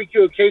Back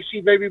Barbecue, or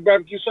KC Baby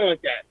Barbecue, something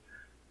like that.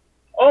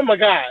 Oh, my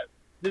God.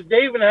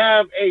 They even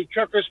have a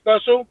trucker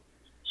special,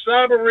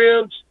 slab of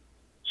ribs,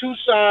 2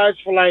 sides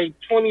for like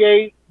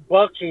 $28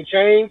 and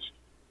change.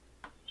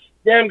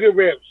 Damn good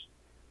ribs.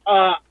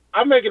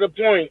 I make it a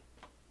point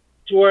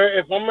to where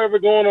if I'm ever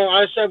going on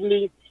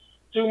I-70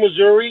 to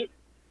Missouri,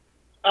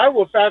 I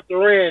will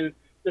factor in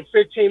the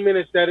 15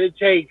 minutes that it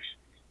takes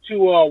to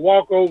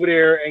walk over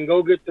there and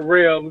go get the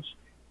ribs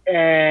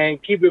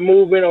and keep it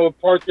moving or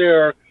park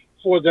there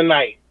for the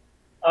night.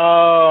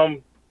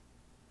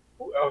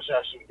 Who else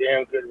has some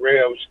damn good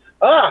ribs?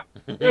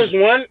 There's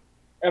one,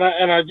 and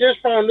I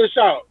just found this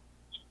out.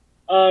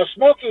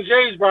 Smoking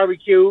Jay's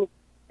Barbecue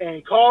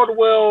in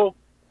Caldwell,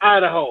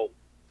 Idaho.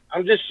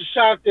 I'm just as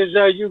shocked as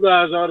you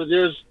guys are that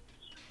there's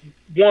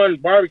 1,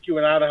 barbecue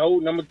in Idaho.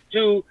 Number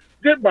 2,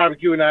 good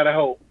barbecue in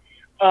Idaho.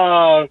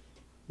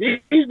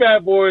 These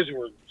bad boys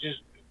were just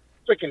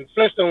freaking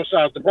Flintstone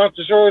size. The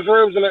Brontosaurus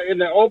ribs in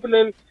the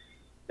opening,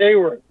 they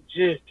were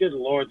just, good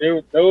Lord,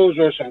 those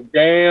were some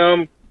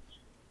damn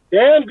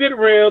good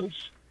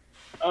ribs.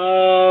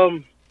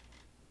 Number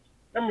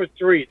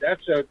 3,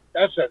 that's a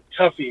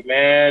toughie,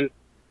 man.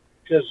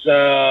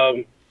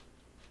 Because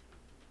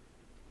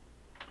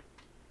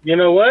you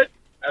know what?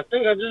 I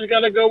think I just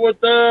gotta go with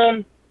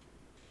those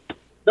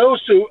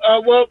 2.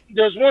 Well,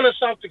 there's one in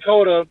South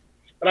Dakota,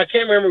 but I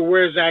can't remember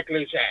where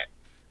exactly it's at.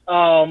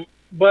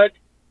 But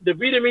the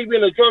beauty of me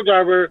being a truck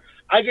driver,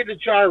 I get to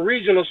try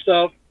regional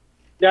stuff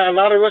that a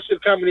lot of the rest of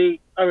the country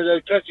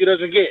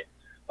doesn't get.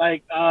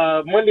 Like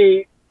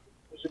Monday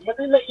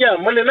night? Yeah,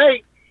 Monday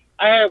night,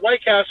 I had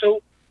White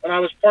Castle when I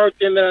was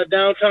parked in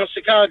downtown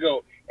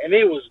Chicago, and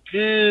it was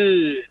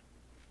good.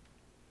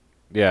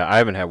 Yeah, I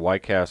haven't had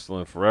White Castle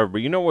in forever.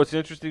 But you know what's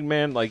interesting,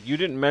 man? Like, you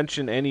didn't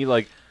mention any,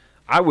 like,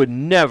 I would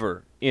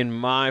never in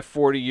my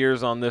 40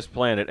 years on this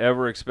planet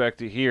ever expect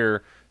to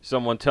hear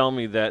someone tell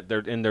me that they're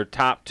in their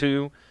top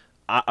two,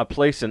 a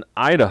place in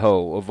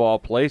Idaho, of all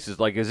places.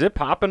 Like, is it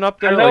popping up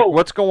there? I know. Like,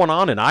 what's going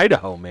on in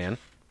Idaho, man?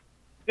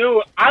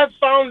 Dude, I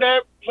found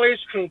that place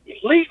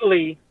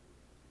completely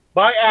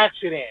by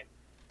accident.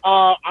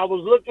 I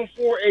was looking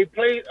for a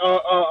place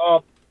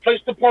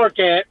to park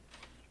at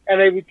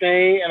and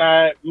everything, and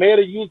I made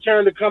a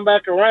U-turn to come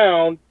back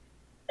around,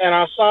 and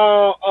I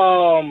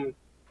saw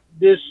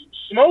this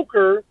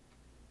smoker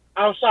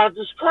outside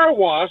this car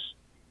wash,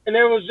 and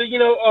there was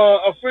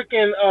a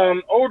freaking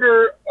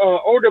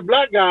older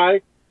black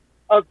guy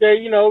up there,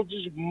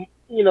 just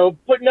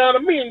putting out a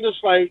meeting,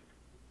 just like,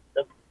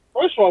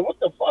 first of all, what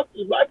the fuck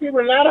is black people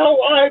in Idaho?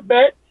 All right,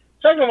 bet.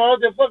 Second of all,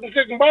 they're fucking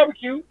cooking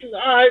barbecue.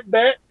 All right,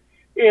 bet.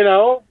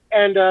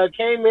 And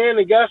came in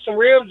and got some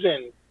ribs,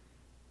 and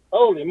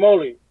holy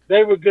moly,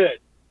 they were good.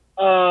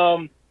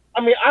 I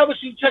mean,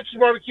 obviously Texas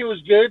barbecue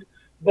is good,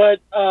 but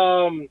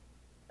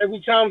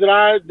every time that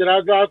I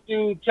drive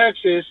through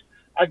Texas,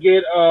 I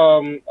get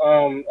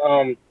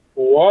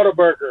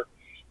Whataburger,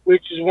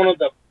 which is one of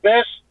the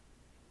best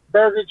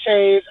burger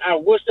chains. I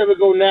wish they would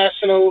go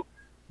national,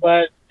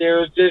 but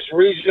they're just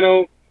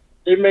regional.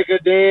 They make a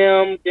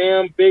damn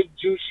big,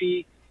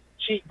 juicy,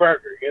 cheap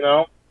burger,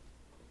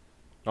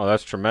 Oh,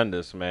 that's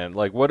tremendous, man.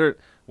 Like, what are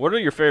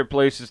your favorite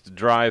places to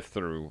drive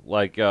through?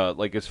 Like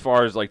as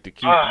far as like to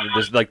keep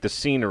this, like the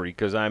scenery,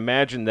 because I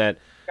imagine that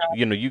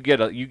you get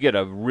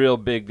a real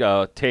big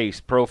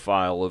taste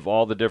profile of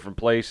all the different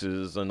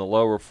places in the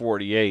lower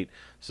 48.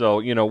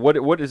 So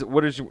what is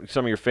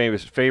some of your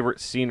favorite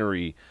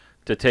scenery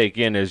to take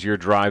in as you're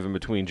driving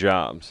between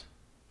jobs?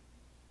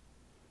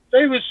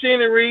 Favorite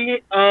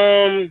scenery,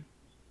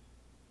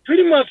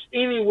 pretty much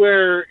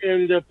anywhere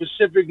in the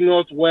Pacific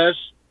Northwest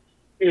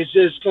is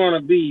just going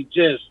to be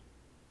just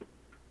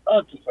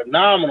fucking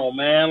phenomenal,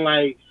 man.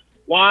 Like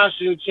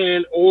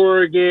Washington,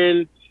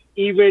 Oregon,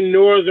 even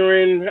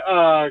Northern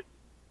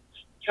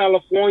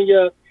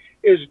California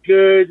is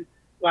good.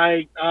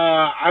 Like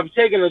I've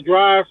taken a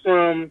drive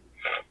from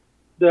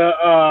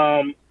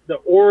the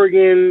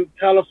Oregon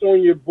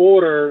California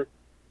border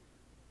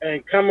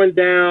and coming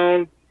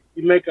down.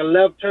 You make a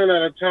left turn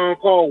at a town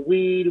called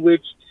Weed,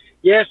 which,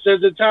 yes,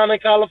 there's a town in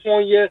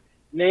California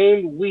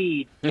named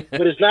Weed,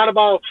 but it's not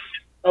about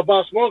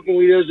smoking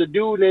weed. There's a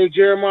dude named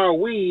Jeremiah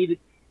Weed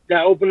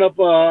that opened up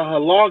a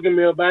logging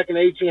mill back in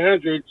the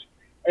 1800s,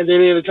 and they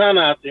named a town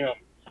after him.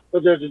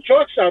 But there's the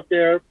trucks out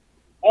there.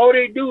 All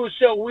they do is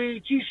sell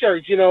weed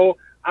T-shirts.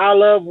 I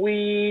love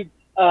weed,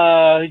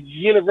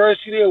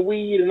 University of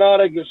Weed, and all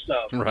that good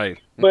stuff. Right.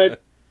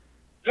 But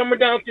coming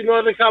down to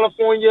Northern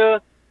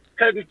California,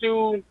 cutting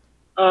through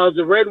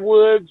the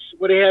redwoods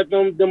where they had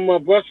them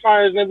brush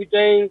fires and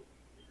everything.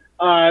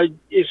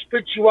 It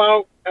spits you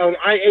out on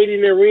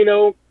I-80 near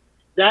Reno.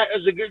 That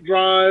is a good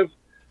drive.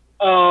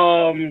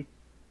 Vermont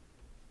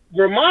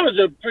is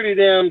a pretty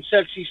damn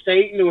sexy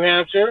state, New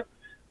Hampshire,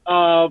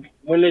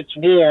 when it's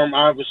warm,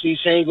 obviously.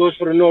 Same goes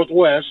for the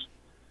Northwest.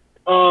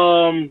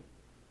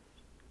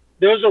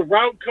 There's a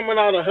route coming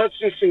out of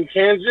Hutchinson,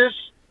 Kansas.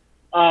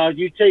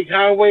 You take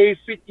Highway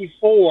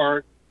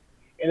 54,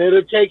 and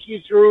it'll take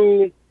you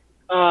through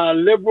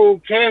Liberal,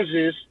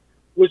 Kansas,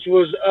 which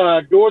was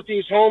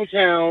Dorothy's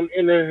hometown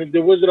in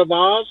the Wizard of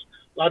Oz.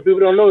 A lot of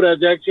people don't know that.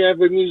 They actually have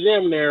a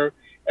museum there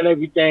and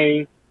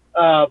everything.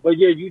 But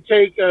yeah, you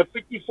take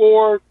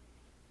 54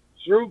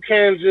 through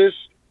Kansas,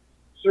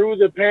 through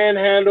the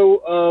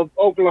panhandle of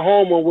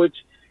Oklahoma,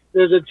 which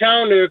there's a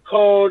town there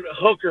called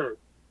Hooker,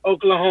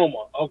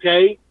 Oklahoma,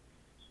 okay?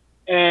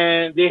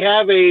 And they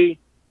have a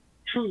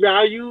True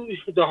Value,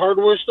 the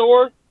hardware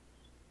store,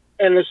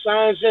 and the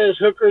sign says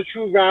Hooker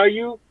True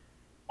Value.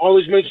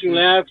 Always makes me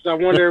laugh because I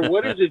wonder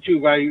what is the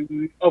true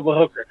value of a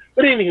hooker.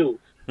 But anywho,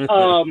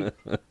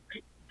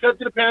 cut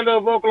to the panhandle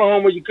of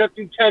Oklahoma, you cut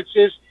through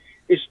Texas,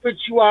 it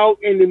spits you out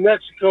in New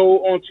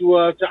Mexico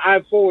onto to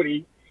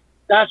I-40.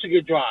 That's a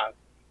good drive.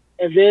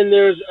 And then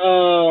there's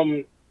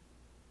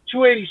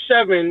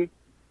 287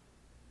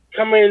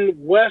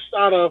 coming west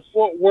out of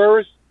Fort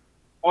Worth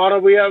all the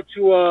way up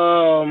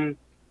to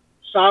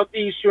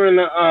southeastern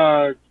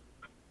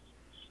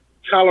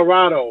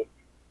Colorado.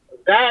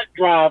 That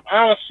drive,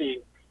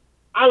 honestly,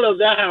 I love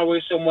that highway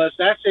so much.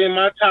 That's in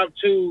my top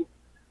two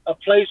of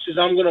places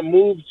I'm going to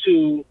move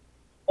to,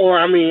 or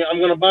I'm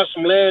going to buy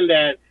some land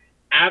at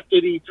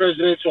after the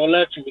presidential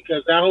election,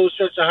 because that whole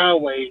stretch of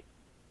highway,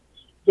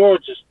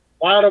 gorgeous,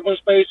 wide open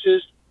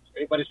spaces,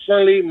 everybody's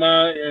friendly,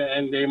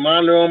 and they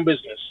mind their own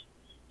business.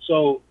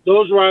 So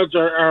those routes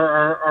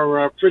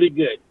are pretty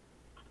good.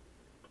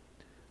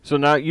 So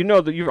now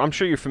that I'm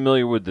sure you're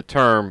familiar with the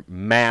term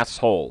mass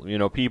hole.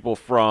 People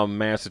from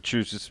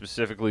Massachusetts,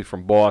 specifically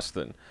from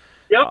Boston.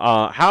 Yep.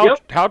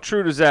 How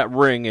true does that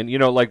ring? And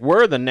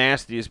where are the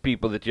nastiest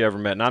people that you ever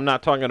met? And I'm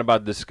not talking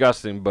about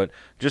disgusting, but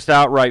just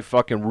outright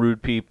fucking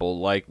rude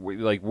people.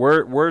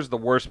 Where's the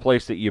worst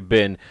place that you've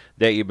been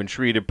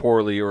treated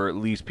poorly, or at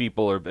least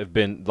people have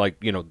been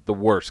the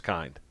worst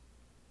kind?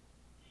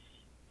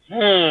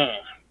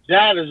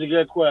 That is a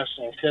good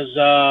question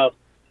because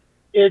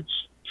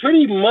it's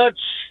pretty much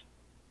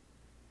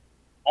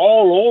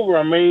all over.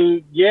 I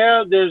mean,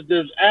 yeah,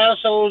 there's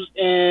assholes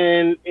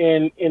in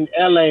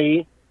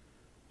LA.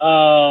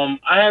 I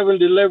haven't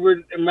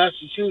delivered in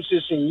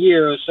Massachusetts in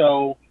years,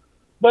 so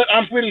but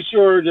I'm pretty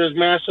sure there's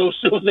assholes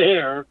still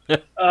there.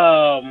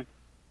 But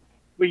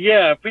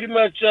yeah, pretty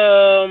much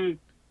the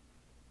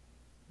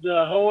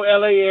whole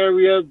LA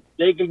area,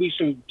 they can be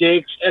some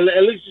dicks, and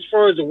at least as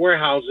far as the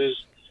warehouses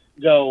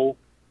go.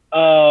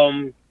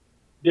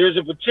 There's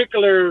a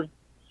particular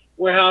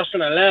warehouse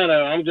in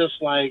Atlanta. I'm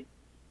just like,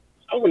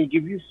 I wouldn't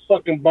give you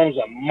fucking bums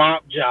a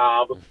mop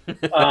job.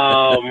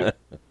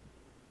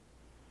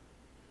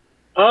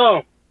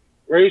 Oh,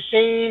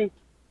 Racine,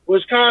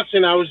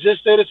 Wisconsin. I was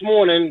just there this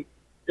morning.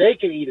 They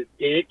can eat a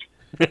dick.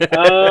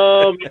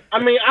 I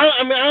mean,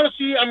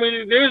 honestly, I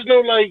mean, there's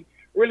no like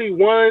really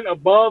one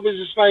above. It's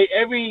just like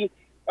I ain't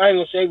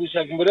gonna say every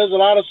section, but there's a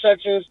lot of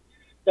sections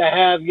that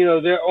have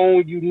their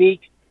own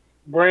unique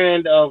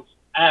brand of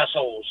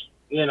assholes.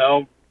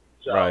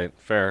 So. Right,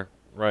 fair,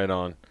 right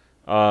on.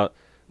 Let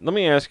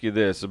me ask you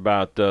this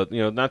about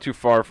not too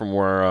far from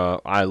where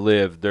I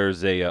live.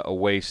 There's a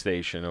way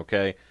station,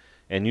 okay,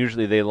 and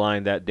usually they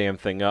line that damn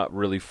thing up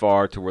really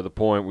far to where the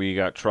point where you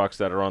got trucks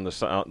that are on the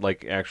side,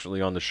 like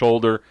actually on the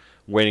shoulder,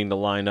 waiting to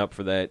line up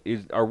for that.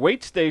 Are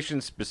weight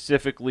stations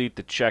specifically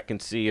to check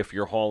and see if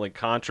you're hauling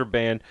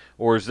contraband,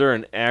 or is there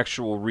an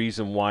actual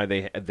reason why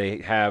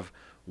they have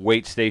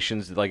weight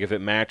stations, like if it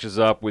matches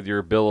up with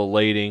your bill of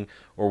lading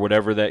or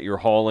whatever that you're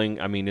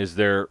hauling? I mean, is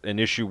there an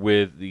issue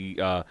with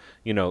the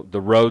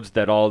the roads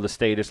that all the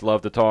statists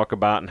love to talk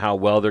about and how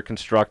well they're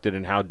constructed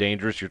and how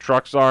dangerous your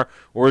trucks are,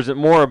 or is it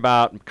more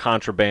about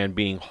contraband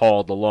being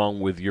hauled along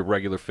with your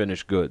regular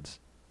finished goods?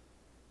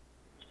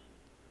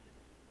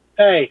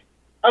 Hey,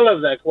 I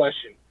love that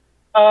question.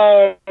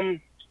 The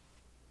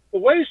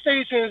way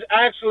stations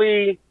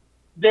actually,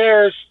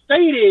 their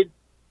stated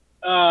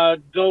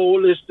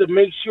goal is to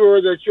make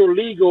sure that you're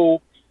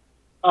legal,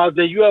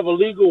 that you have a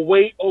legal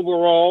weight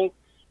overall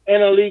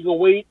and a legal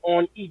weight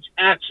on each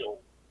axle.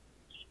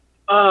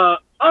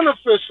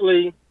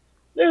 Unofficially,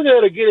 they're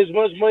there to get as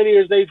much money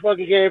as they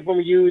fucking can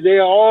from you. They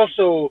are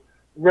also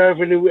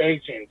revenue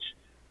agents.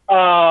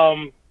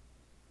 The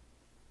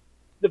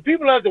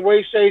people at the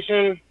weigh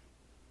station,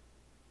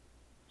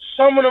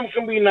 some of them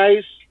can be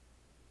nice.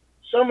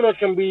 Some of them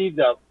can be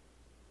the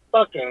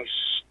fucking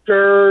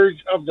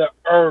scourge of the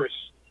earth,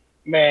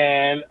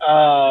 man.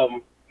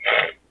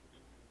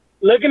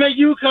 Looking at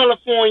you,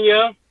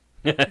 California,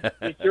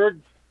 with your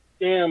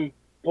damn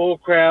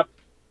bullcrap.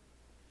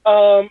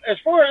 As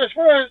far as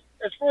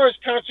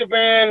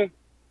contraband,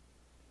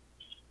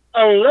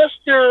 unless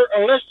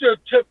they're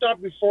tipped off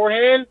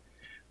beforehand,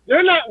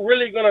 they're not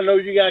really gonna know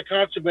you got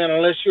contraband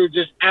unless you're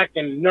just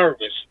acting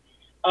nervous.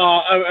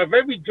 Of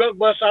every drug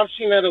bust I've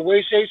seen at a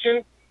weigh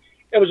station,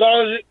 it was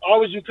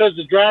always because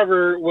the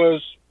driver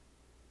was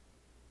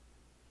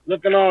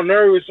looking all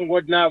nervous and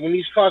whatnot when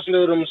he's crossing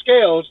over them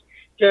scales,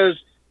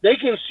 because they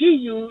can see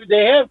you.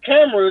 They have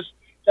cameras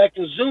that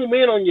can zoom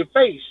in on your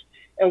face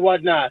and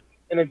whatnot.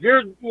 And if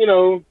you're,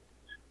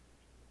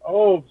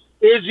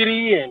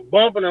 fidgety and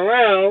bumping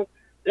around,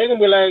 they're going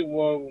to be like,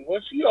 well,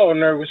 what's he all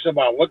nervous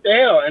about? What the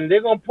hell? And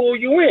they're going to pull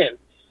you in,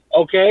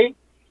 okay?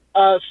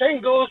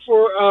 Same goes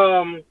for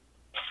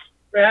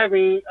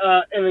having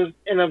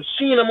an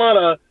obscene amount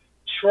of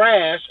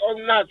trash,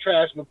 or not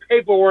trash, but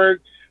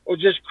paperwork or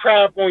just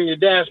crap on your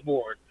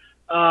dashboard.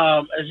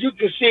 As you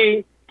can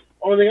see,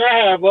 only thing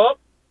I have up,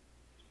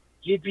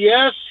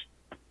 GPS,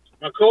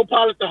 my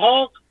co-pilot, the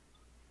Hawk,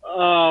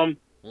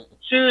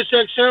 Sirius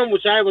XM,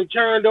 which I haven't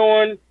turned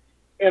on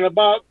in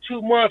about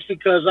 2 months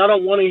because I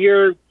don't want to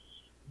hear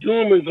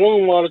doom and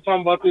gloom all the time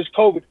about this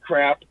COVID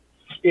crap.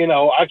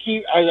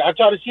 I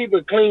try to keep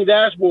a clean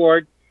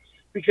dashboard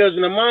because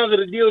in the minds of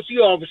the DOT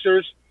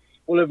officers,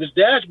 well, if his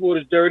dashboard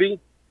is dirty,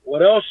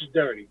 what else is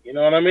dirty? You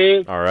know what I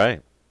mean? All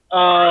right.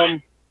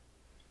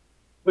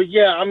 But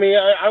yeah, I mean,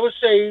 I would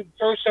say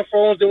first and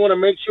foremost, they want to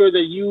make sure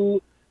that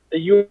you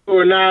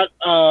are not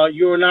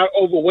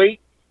overweight,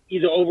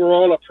 either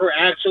overall or per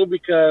axle,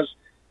 because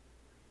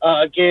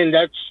again,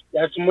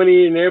 that's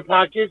money in their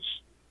pockets.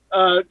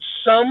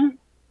 Some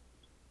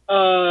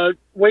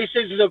weigh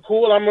stations are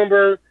cool. I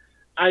remember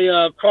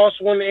I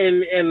crossed one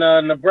in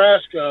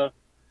Nebraska,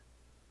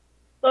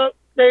 but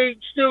they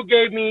still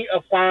gave me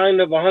a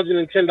fine of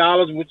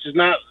 $110, which is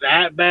not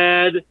that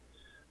bad.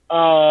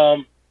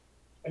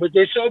 But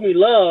they showed me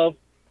love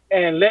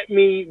and let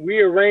me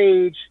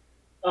rearrange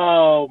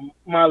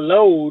my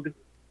load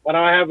when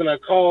I having to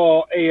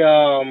call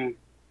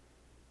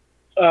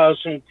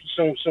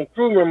some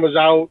crew members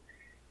out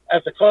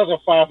at the cost of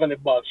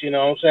 $500. You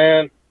know what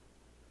I'm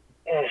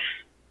saying?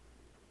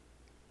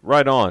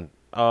 Right on.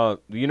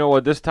 You know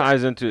what this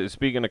ties into?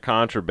 Speaking of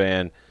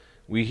contraband,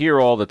 we hear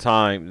all the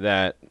time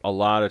that a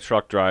lot of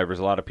truck drivers,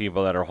 a lot of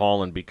people that are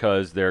hauling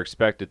because they're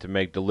expected to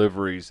make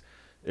deliveries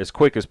as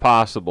quick as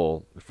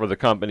possible for the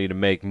company to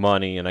make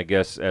money, and I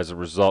guess as a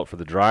result for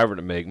the driver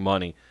to make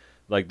money.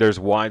 like there's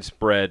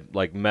widespread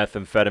like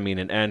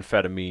methamphetamine and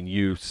amphetamine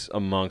use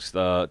amongst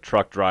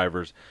truck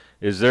drivers.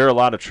 Is there a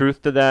lot of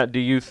truth to that, do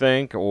you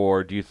think,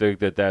 or do you think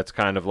that that's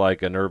kind of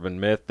like an urban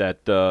myth that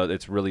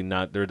it's really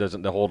not, there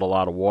doesn't hold a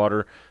lot of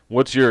water?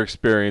 What's your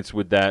experience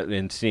with that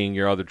in seeing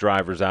your other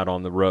drivers out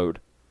on the road?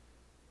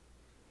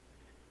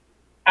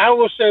 I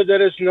will say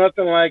that it's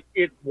nothing like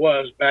it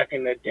was back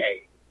in the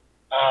day,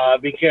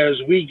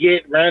 because we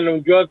get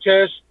random drug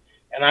tests,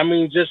 and I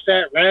mean just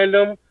that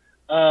random.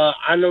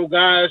 I know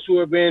guys who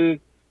have been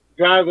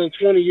driving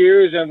 20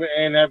 years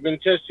and have been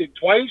tested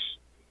twice,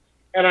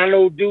 and I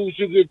know dudes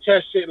who get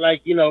tested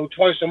like,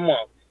 twice a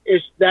month.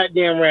 It's that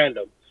damn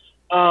random.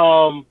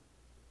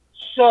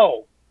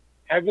 So,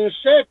 having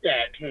said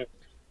that,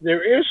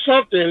 there is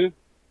something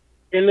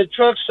in the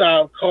truck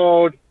stop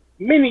called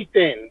mini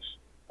thins,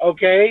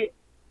 okay?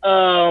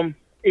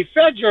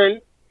 Ephedrine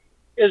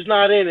is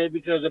not in it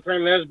because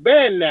apparently that's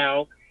banned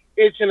now.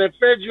 It's an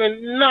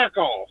ephedrine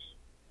knockoff.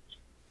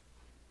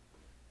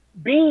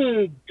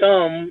 Being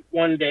dumb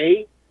one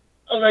day,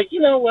 I was like, you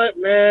know what,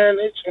 man?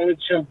 It's only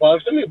 $10.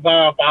 Let me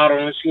buy a bottle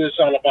and see what it's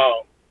all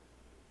about.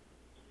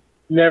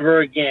 Never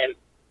again.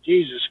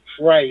 Jesus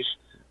Christ.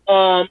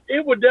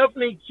 It will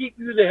definitely keep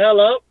you the hell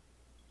up,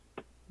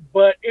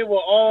 but it will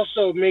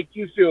also make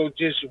you feel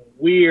just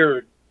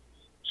weird.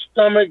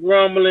 Stomach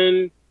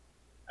rumbling.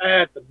 I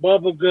had the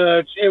bubble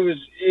guts. It was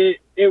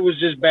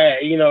just bad.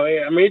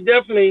 It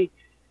definitely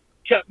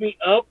kept me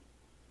up,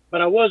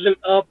 but I wasn't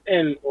up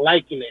and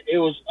liking it. It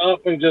was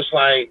up and just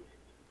like,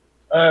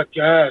 oh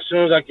God, as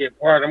soon as I get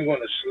bored, I'm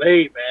going to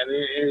sleep, man.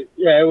 It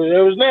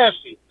was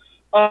nasty.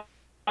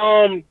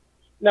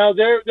 Now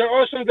there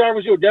are some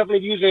drivers who are definitely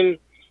using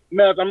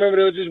meth. I remember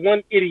there was this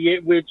one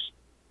idiot, which,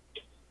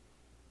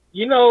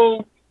 in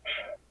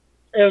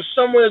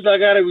some ways I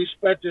gotta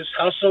respect his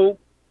hustle,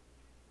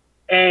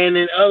 and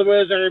in other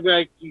ways I gotta be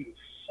like, you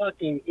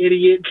fucking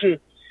idiot.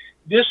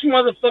 This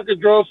motherfucker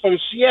drove from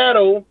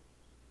Seattle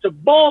to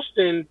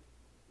Boston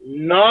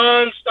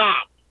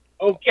nonstop.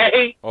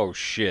 Okay? Oh,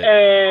 shit.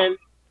 And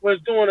was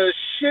doing a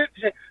shit.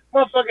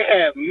 Motherfucker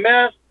had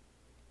meth,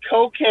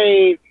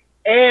 cocaine,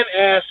 and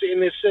acid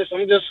in his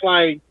system. I'm just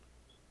like,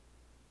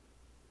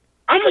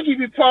 I'm going to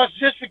give you props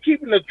just for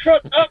keeping the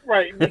truck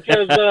upright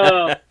because,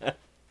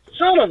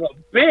 son of a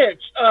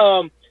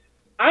bitch.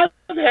 I've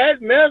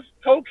had meth,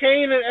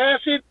 cocaine, and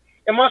acid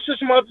in my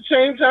system at the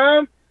same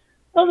time.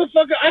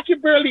 Motherfucker, I can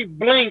barely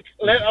blink,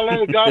 let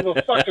alone drive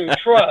a fucking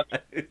truck.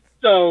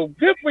 So,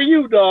 good for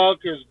you, dog,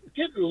 because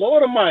good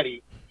Lord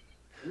Almighty.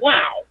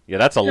 Wow. Yeah,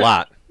 that's a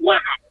lot. Wow.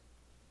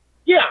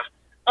 Yeah.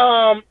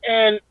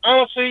 And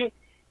honestly,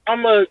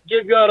 I'm going to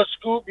give y'all a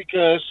scoop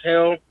because,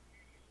 hell,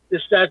 the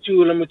statute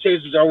of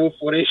limitations are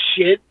for this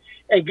shit.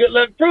 And good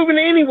luck proving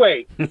it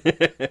anyway.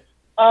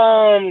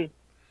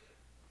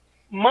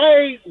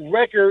 My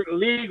record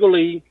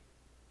legally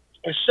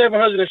is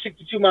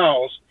 762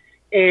 miles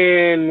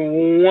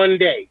in one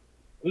day.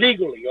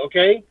 Legally,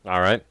 okay?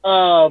 All right.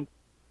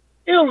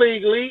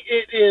 Illegally,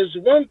 it is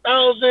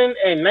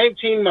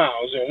 1,019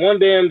 miles in one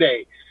damn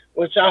day,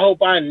 which I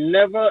hope I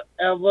never,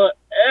 ever,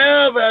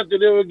 ever have to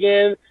do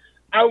again.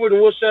 I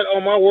wouldn't wish that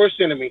on my worst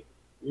enemy.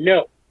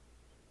 No.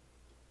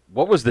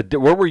 What was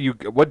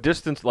what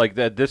distance, like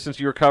that distance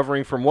you were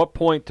covering, from what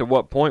point to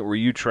what point were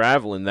you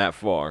traveling that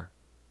far?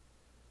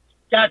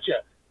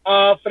 Gotcha.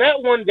 For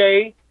that one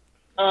day,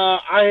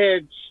 I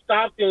had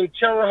stopped in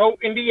Terre Haute,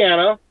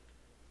 Indiana,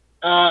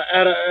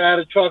 at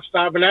a truck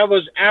stop, and that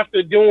was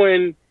after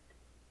doing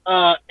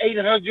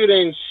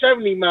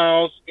 870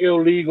 miles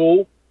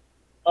illegal.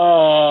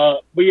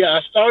 But yeah,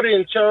 I started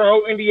in Terre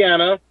Haute,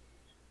 Indiana.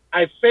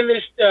 I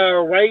finished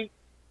right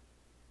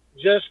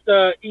just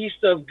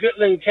east of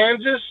Goodland,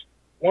 Kansas,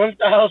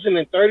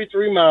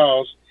 1,033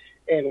 miles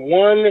in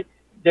one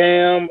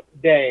damn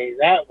day.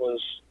 That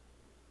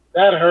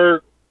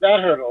hurt. That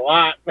hurt a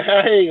lot.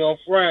 I ain't gonna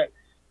front.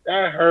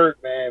 That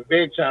hurt, man,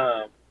 big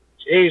time.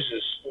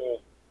 Jesus.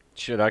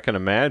 Shit, I can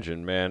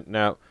imagine, man.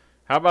 Now,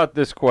 how about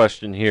this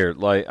question here?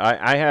 Like,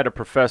 I had a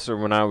professor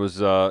when I was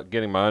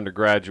getting my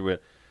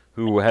undergraduate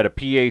who had a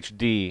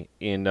PhD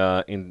in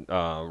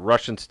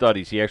Russian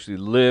studies. He actually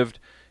lived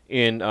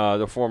in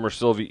the former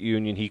Soviet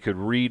Union. He could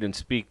read and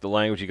speak the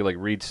language. He could like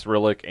read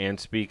Cyrillic and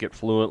speak it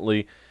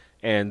fluently.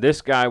 And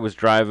this guy was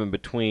driving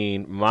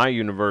between my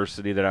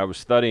university that I was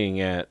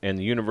studying at and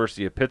the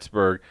University of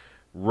Pittsburgh,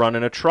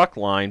 running a truck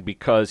line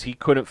because he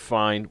couldn't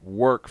find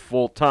work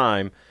full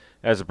time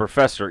as a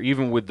professor,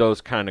 even with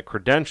those kind of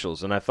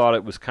credentials. And I thought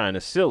it was kind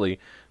of silly,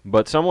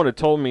 but someone had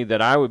told me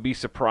that I would be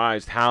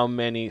surprised how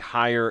many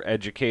higher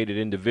educated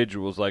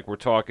individuals, like we're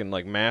talking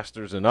like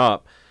masters and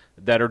up,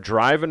 that are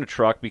driving a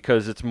truck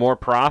because it's more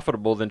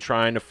profitable than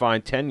trying to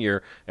find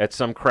tenure at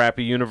some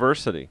crappy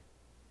university.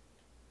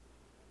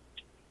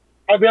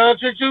 I'll be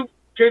honest with you,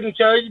 couldn't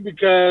tell you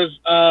because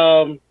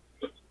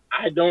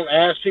I don't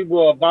ask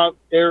people about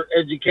their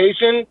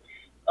education.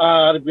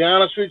 To be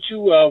honest with you,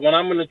 when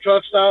I'm in the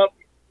truck stop,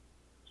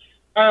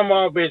 I'm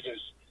all business.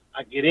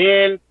 I get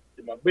in,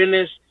 do my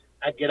business,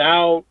 I get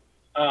out.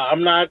 I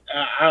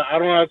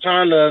don't have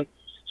time to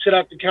sit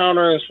at the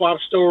counter and swap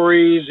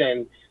stories.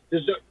 And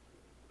this,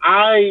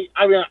 I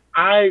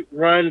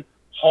run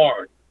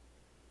hard,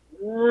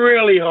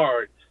 really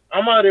hard.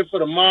 I'm out here for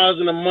the miles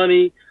and the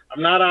money.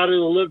 I'm not out here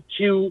to look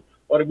cute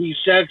or to be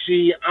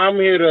sexy. I'm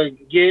here to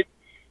get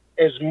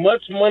as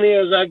much money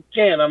as I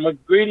can. I'm a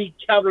greedy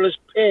capitalist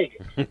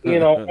pig,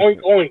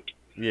 oink, oink.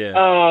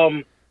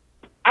 Yeah.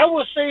 I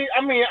would say,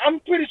 I'm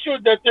pretty sure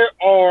that there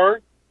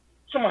are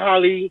some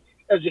highly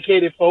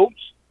educated folks.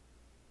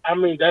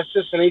 That's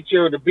just the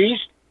nature of the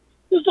beast.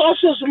 There's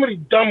also so many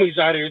dummies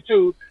out here,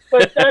 too.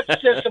 But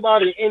that's just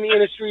about in any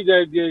industry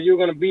that you're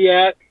going to be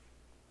at.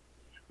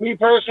 Me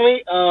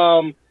personally,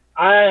 I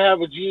have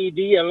a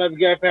GED. I never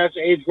got past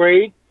the 8th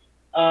grade,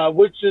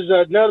 which is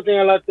another thing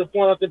I like to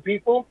point out to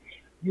people.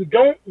 You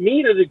don't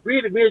need a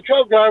degree to be a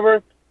truck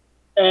driver,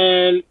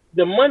 and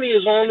the money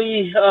is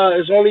only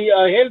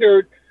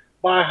hindered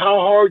by how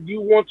hard you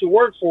want to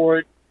work for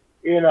it,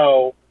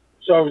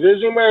 So if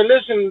there's anybody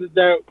listening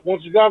that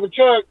wants to drive a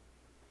truck,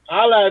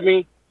 holla at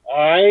me. All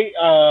right,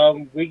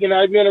 we can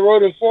have you on the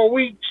road in 4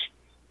 weeks,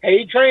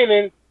 paid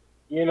training.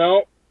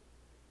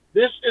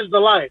 This is the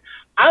life.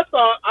 I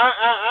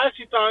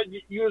actually thought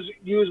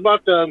you was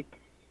about to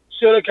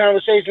steer the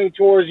conversation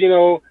towards,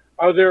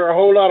 are there a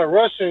whole lot of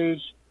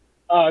Russians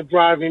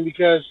driving?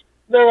 Because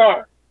there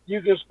are.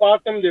 You can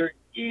spot them. They're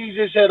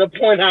easy as hell to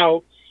point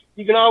out.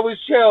 You can always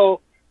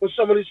tell when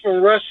somebody's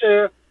from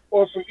Russia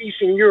or from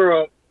Eastern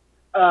Europe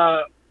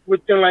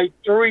within like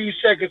 3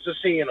 seconds of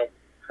seeing them.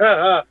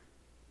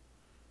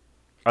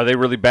 Are they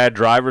really bad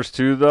drivers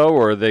too, though,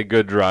 or are they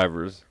good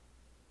drivers?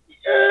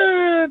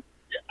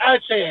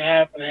 I'd say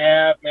half and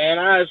half, man.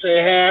 I'd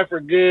say half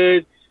are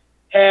good,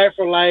 half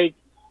are like,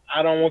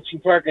 I don't want you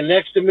parking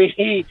next to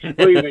me,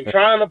 or even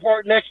trying to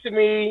park next to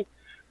me.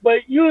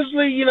 But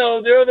usually,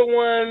 they're the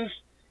ones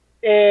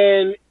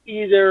in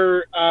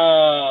either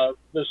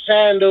the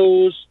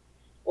sandals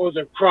or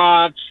the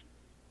Crocs.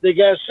 They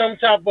got some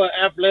type of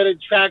athletic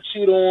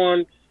tracksuit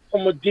on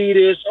from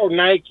Adidas or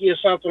Nike or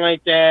something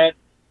like that.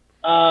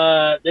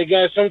 They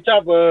got some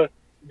type of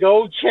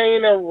gold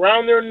chain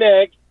around their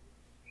neck,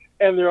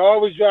 and they're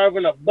always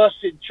driving a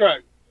busted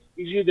truck.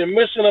 He's either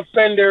missing a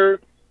fender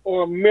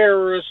or a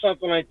mirror or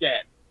something like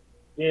that.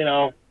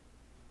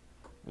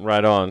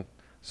 Right on.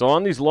 So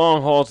on these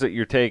long hauls that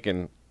you're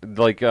taking,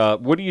 like,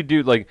 what do you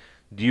do? Like,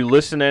 do you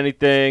listen to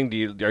anything?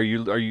 Are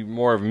you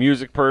more of a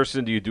music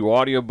person? Do you do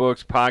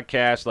audiobooks,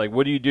 podcasts? Like,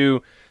 what do you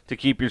do to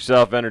keep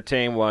yourself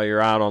entertained while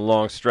you're out on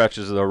long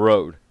stretches of the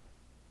road?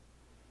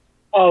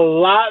 A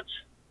lot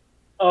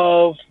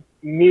of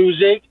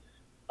music.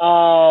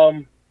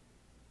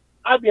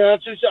 I'll be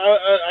honest with you.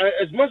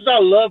 As much as I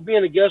love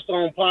being a guest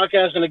on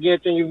podcasts, and again,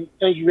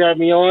 thank you for having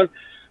me on,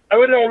 I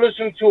really don't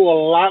listen to a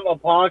lot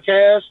of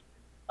podcasts.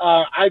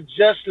 I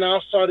just now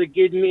started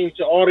getting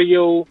into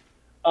audio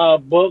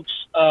books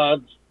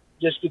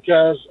just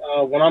because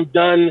when I'm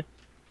done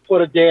for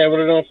the day, I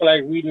really don't feel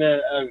like reading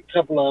a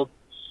couple of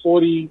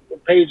 40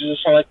 pages or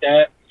something like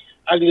that.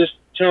 I can just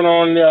turn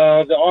on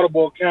the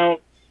Audible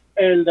account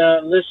and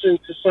listen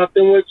to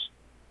something. Which,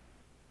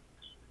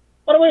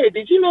 by the way,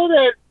 did you know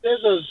that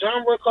there's a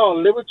genre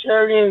called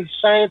libertarian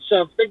science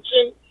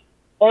fiction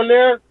on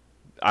there?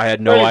 I had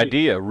no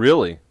idea,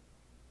 really.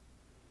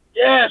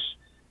 Yes,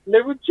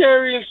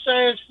 libertarian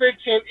science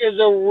fiction is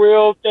a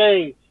real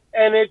thing,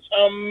 and it's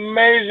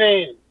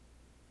amazing.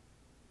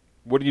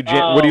 What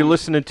are you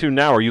listening to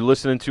now? Are you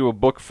listening to a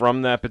book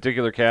from that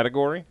particular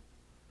category?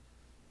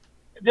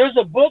 There's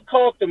a book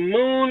called The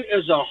Moon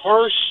is a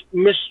Harsh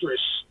Mistress,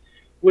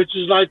 which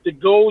is like the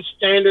gold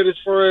standard as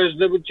far as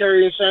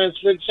libertarian science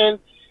fiction.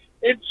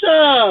 It's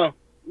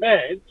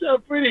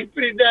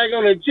pretty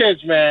daggone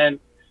intense, man.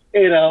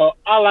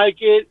 I like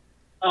it.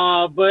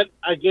 But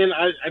again,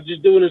 I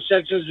just do it in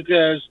sections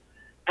because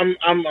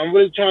I'm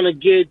really trying to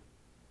get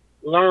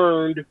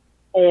learned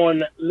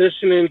on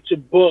listening to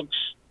books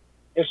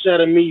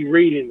instead of me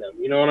reading them.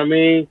 You know what I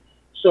mean?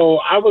 So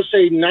I would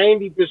say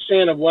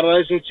 90% of what I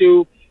listen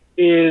to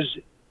is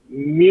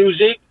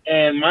music,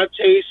 and my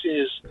taste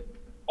is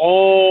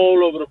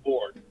all over the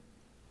board.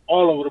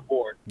 All over the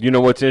board. You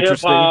know what's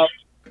interesting? Hip-hop.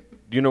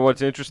 You know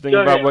what's interesting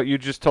Go about ahead. what you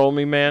just told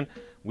me, man?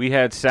 We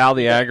had Sal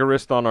the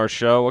Agorist on our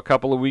show a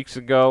couple of weeks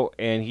ago,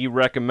 and he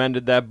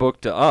recommended that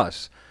book to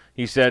us.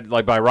 He said,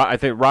 like, I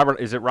think Robert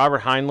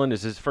Heinlein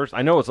is his first?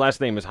 I know his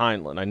last name is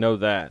Heinlein. I know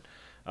that.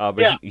 But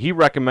Yeah. he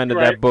recommended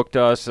Right. that book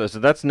to us, so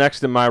that's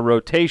next in my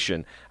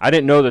rotation. I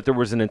didn't know that there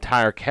was an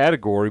entire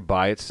category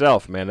by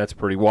itself, man. That's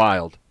pretty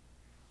wild.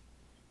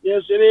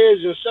 Yes, it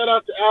is. And shout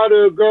out to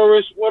Aldo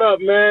Goris. What up,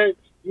 man?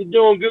 You're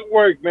doing good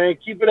work, man.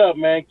 Keep it up,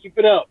 man. Keep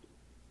it up.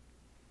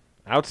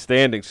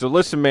 Outstanding. So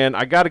listen, man,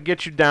 I got to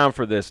get you down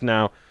for this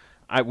now.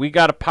 We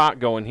got a pot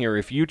going here.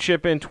 If you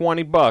chip in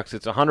 $20,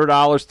 it's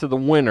 $100 to the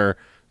winner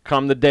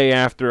come the day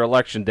after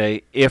Election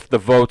Day if the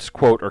votes,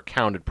 quote, are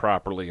counted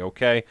properly,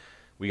 okay?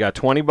 We got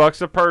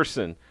 $20 a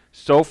person.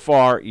 So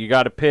far, you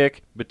got to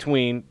pick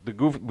between the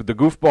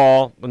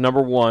goofball, the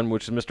number one,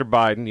 which is Mr.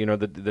 Biden,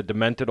 the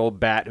demented old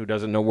bat who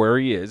doesn't know where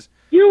he is.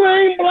 You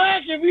ain't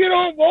black if you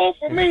don't vote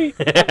for me.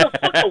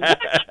 Motherfucker,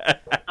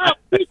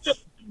 what?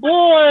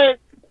 Boy,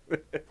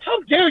 how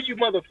dare you,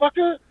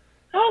 motherfucker?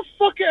 How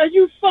fucking are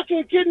you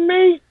fucking kidding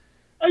me?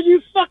 Are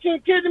you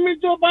fucking kidding me,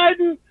 Joe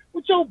Biden,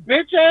 with your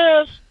bitch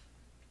ass?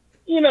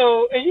 You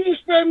know, and you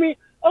expect me?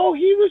 Oh,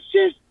 he was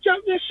just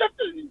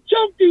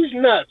joke these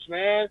nuts,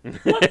 man.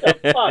 What the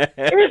fuck?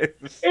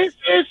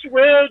 It's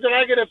rare that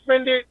I get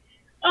offended.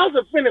 I was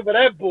offended by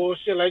that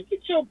bullshit. Like,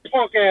 get your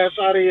punk ass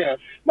out of here.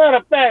 Matter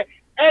of fact,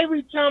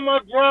 every time I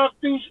drive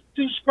through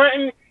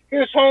Scranton,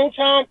 his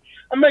hometown,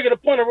 I make it a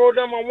point to roll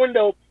down my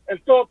window and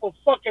throw up a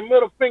fucking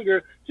middle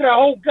finger to that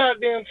whole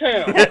goddamn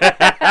town.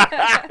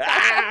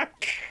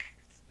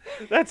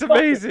 That's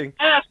amazing.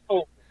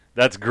 Asshole.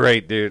 That's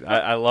great, dude.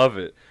 I love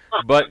it.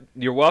 But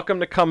you're welcome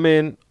to come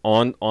in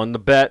on the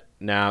bet.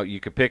 Now, you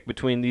can pick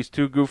between these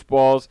two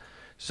goofballs.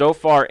 So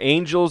far,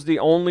 Angel's the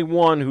only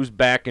one who's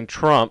backing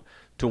Trump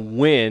to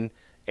win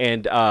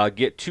and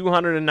get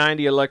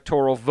 290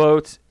 electoral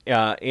votes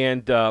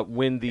and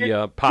win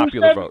the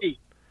popular vote. 270.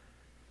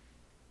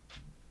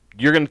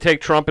 You're going to take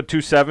Trump at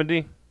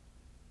 270?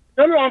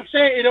 No, I'm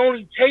saying it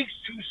only takes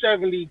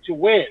 270 to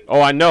win.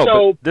 Oh, I know,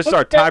 So but this is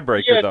our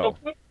tiebreaker, though.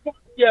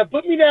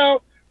 Put me down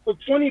for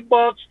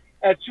 $20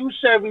 at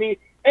 270.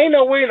 Ain't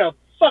no way in a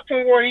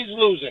fucking world he's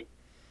losing.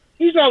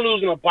 He's not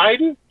losing to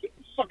Biden. Get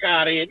the fuck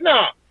out of here.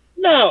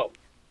 No.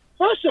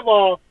 First of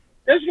all,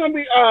 there's gonna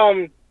be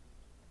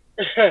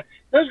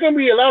there's gonna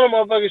be a lot of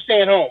motherfuckers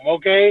staying home.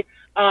 Okay,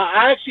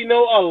 I actually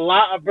know a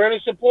lot of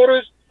Bernie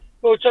supporters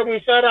who told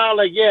me flat out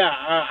like, yeah,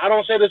 I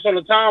don't say this on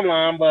the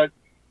timeline, but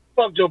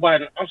fuck Joe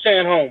Biden. I'm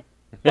staying home.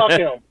 Fuck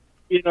him.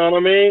 You know what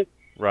I mean?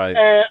 Right.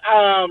 And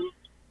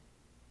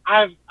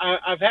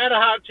I've had a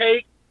hot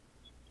take,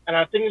 and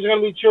I think it's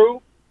gonna be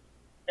true,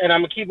 and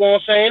I'm gonna keep on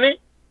saying it.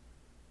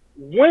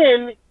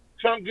 When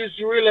Trump gets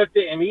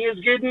reelected, and he is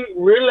getting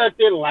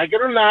reelected, like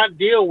it or not,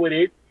 deal with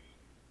it.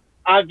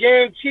 I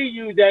guarantee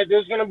you that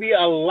there's going to be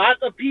a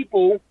lot of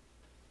people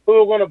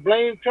who are going to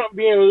blame Trump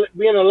being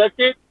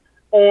elected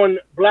on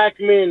black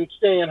men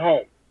staying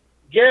home.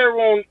 Gary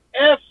won't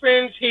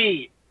effing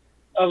heed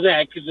of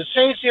that because the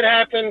same shit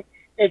happened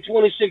in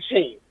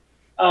 2016.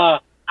 I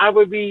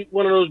would be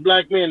one of those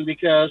black men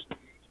because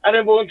I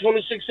didn't vote in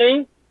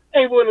 2016. I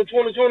ain't voting in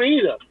 2020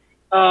 either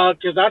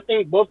because I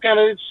think both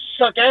candidates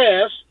suck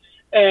ass,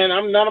 and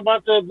I'm not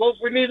about to vote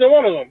for neither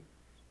one of them.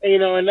 And, you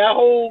know, and that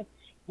whole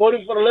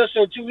voting for the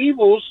lesser of two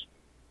evils,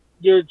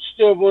 you're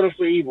still voting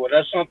for evil.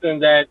 That's something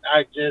that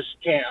I just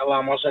can't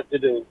allow myself to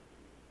do.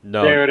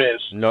 No, there it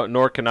is. No,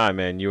 nor can I,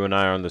 man. You and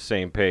I are on the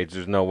same page.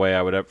 There's no way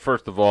I would have.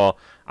 First of all,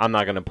 I'm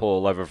not going to pull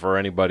a lever for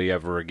anybody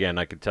ever again.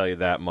 I can tell you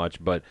that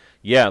much. But,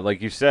 yeah,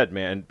 like you said,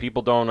 man,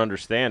 people don't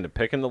understand.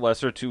 Picking the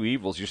lesser of two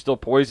evils, you're still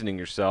poisoning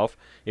yourself.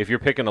 If you're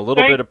picking a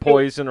little bit of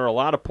poison or a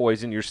lot of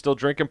poison, you're still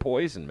drinking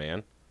poison,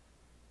 man.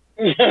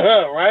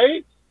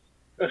 Right?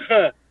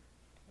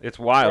 It's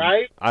wild.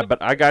 Right?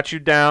 But I got you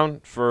down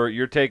for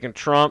you're taking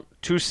Trump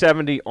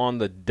 270 on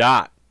the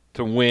dot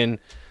to win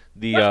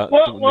the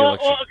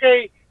election.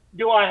 Okay.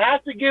 Do I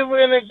have to give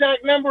an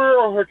exact number,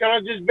 or can I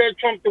just bet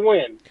Trump to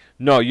win?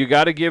 No, you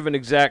got to give an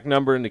exact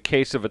number in the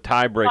case of a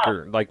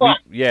tiebreaker.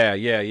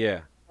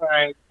 Yeah. All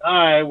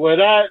right.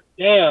 Well,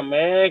 damn,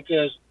 man,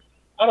 because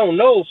I don't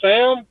know,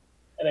 fam.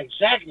 An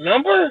exact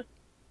number?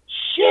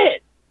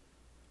 Shit.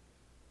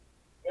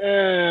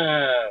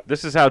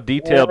 This is how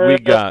detailed we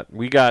got.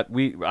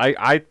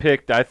 I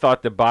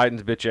thought that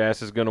Biden's bitch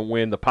ass is going to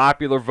win the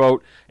popular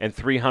vote and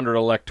 300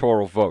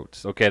 electoral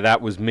votes. Okay,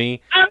 that was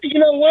me. You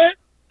know what?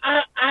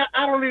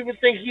 I don't even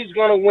think he's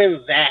going to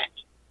win that.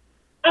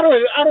 I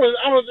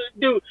don't,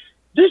 dude.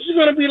 This is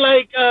going to be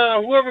like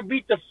whoever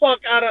beat the fuck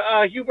out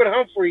of Hubert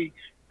Humphrey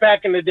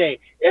back in the day.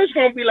 It's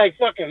going to be like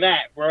fucking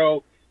that,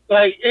 bro.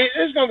 Like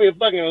it's going to be a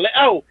fucking.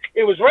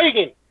 It was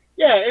Reagan.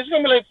 Yeah, it's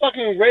going to be like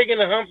fucking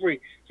Reagan and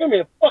Humphrey. It's going to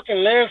be a fucking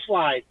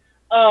landslide.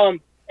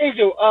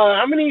 Angel,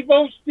 how many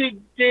votes did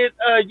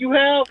you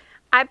have?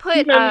 I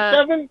put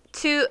 297?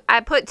 I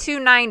put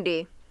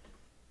 290.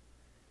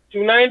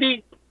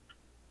 290?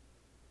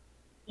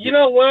 You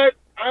know what?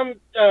 I'm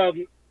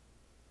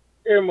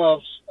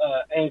earmuffs,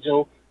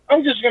 Angel.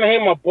 I'm just gonna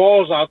hang my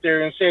balls out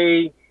there and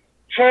say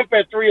Trump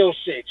at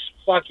 306.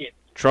 Fuck it.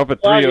 Trump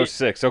at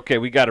 306. Okay,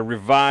 we got a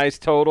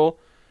revised total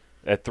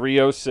at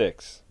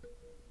 306.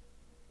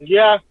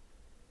 Yeah.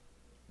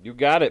 You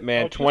got it,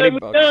 man. Don't you 20 let me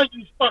bucks. down,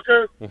 you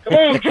fucker. Come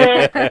on,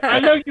 Trump. I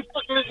know you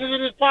fucking listen to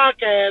this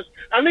podcast.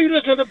 I know you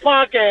listen to the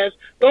podcast.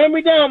 Don't let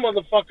me down,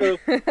 motherfucker.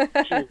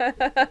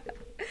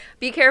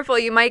 Be careful,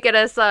 you might get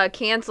us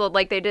canceled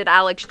like they did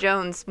Alex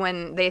Jones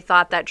when they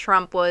thought that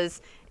Trump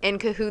was in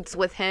cahoots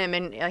with him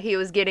and he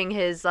was getting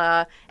his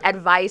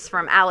advice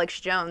from Alex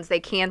Jones.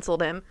 They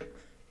canceled him.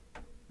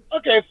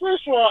 Okay,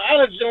 first of all,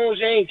 Alex Jones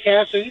ain't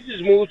canceled. He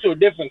just moved to a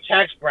different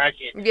tax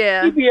bracket.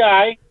 Yeah. He be all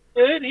right.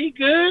 Good. He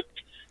good.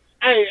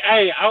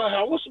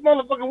 I wish the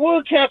motherfucker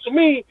would cancel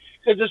me,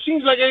 because it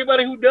seems like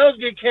everybody who does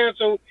get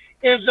canceled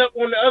ends up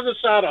on the other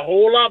side a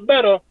whole lot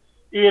better.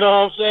 You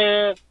know what I'm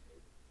saying?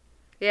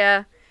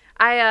 Yeah.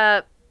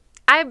 I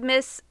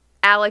miss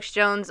Alex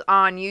Jones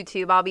on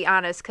YouTube. I'll be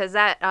honest, because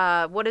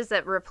that what is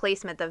that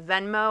replacement? The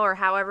Venmo or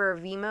however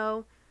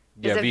Vimo.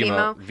 Yeah, Is it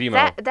Vimo.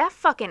 Vimo? That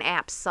fucking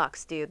app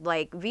sucks, dude.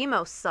 Like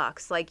Vimo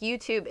sucks. Like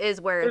YouTube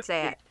is where it's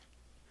at.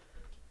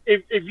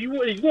 If you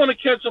want to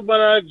catch up on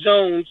Alex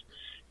Jones,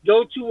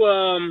 go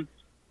to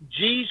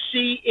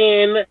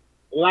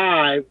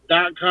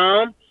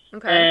gcnlive.com,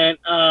 Okay.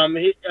 and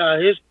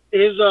his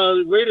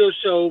radio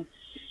show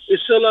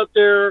is still up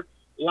there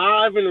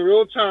live in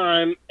real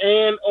time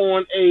and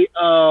on a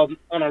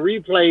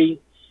replay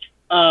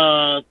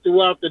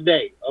throughout the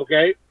day.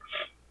 Okay.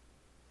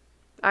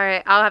 All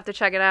right, I'll have to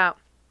check it out.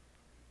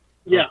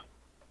 Yeah,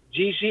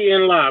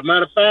 GCN Live.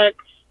 Matter of fact,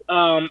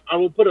 I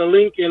will put a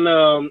link in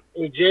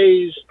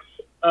Jay's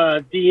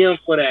DM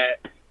for that.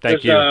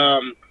 Thank you.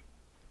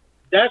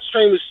 That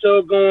stream is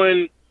still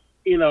going,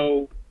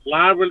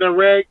 live and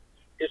direct.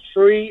 It's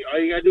free. All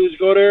you gotta do is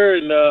go there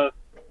and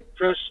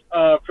press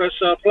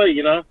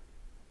play.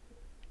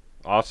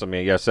 Awesome,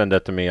 man. Yeah, send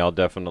that to me. I'll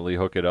definitely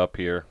hook it up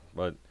here.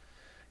 But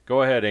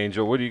go ahead,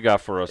 Angel. What do you got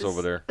for us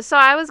over there? So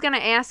I was going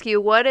to ask you,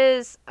 what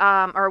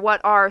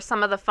are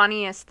some of the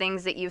funniest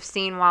things that you've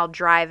seen while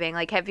driving?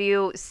 Like, have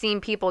you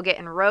seen people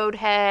getting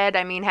roadhead?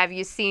 I mean, have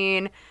you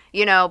seen,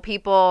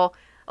 people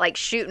like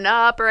shooting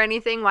up or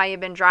anything while you've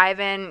been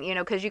driving?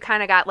 Because you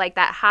kind of got like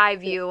that high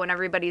view when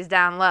everybody's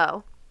down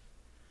low.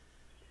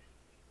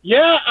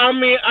 Yeah, I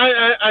mean,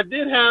 I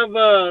did have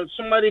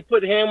somebody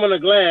put ham on the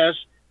glass.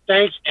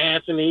 Thanks,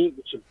 Anthony,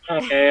 with your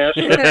punk ass.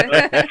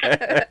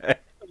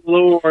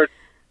 Lord.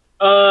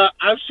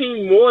 I've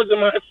seen more than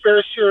my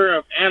fair share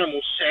of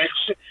animal sex.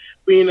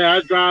 Being that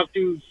I drive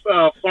through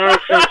farm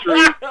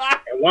country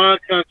and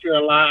wild country a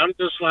lot, I'm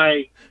just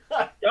like,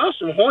 y'all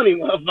some horny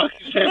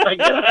motherfuckers. Like,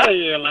 get out of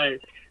here.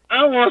 Like,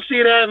 I don't want to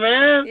see that,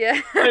 man. Yeah.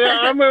 Like,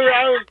 I remember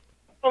I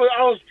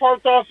was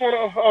parked off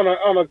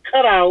on a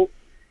cutout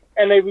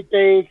and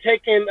everything,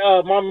 taking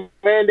my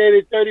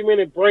mandated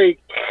 30-minute break,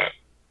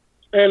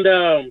 and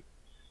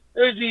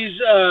there's these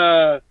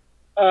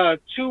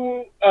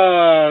two.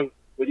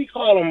 What do you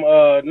call them?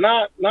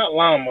 Not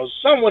llamas.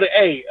 Some with an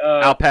A.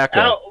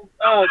 Alpaca.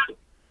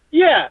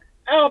 Yeah,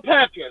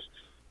 alpacas.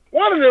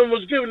 One of them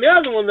was giving the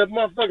other one the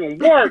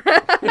motherfucking work.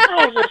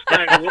 I was just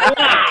like,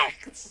 wow.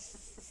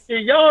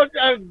 Y'all,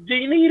 do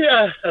you need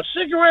a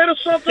cigarette or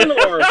something?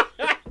 Or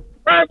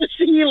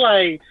privacy?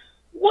 Like,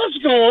 what's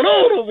going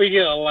on over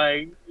here?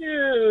 Like,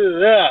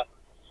 yeah.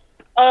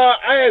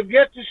 I have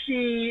yet to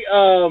see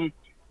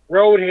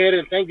Roadhead,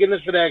 and thank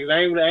goodness for that, because I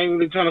ain't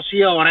really trying to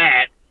see all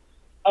that.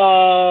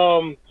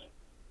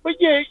 But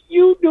yeah,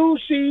 you do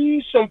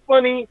see some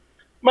funny.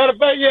 Matter of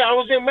fact, yeah, I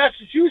was in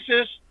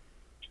Massachusetts.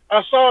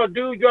 I saw a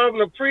dude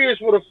driving a Prius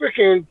with a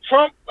freaking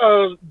Trump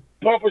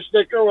bumper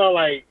sticker. I'm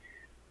like,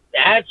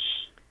 that's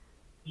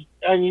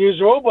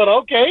unusual, but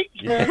okay.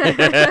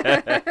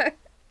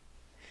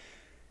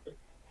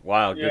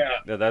 Wow, good.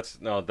 Yeah.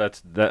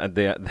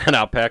 That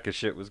alpaca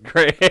shit was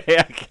great.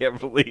 I can't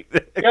believe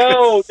it.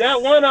 Yo,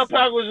 that one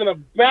alpaca was in a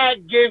back.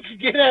 Get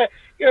that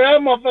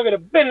motherfucker to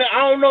bend it.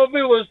 I don't know if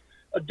it was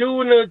a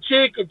dude and a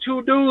chick or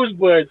two dudes,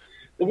 but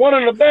the one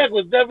in the back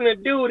was definitely a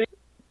dude.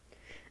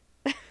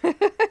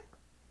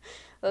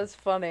 That's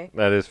funny.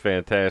 That is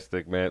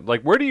fantastic, man.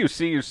 Like, where do you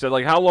see yourself?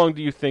 Like, how long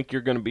do you think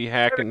you're going to be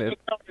hacking it?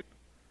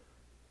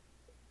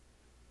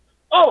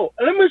 Oh,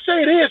 let me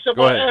say this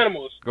about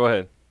animals. Go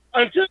ahead.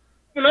 Until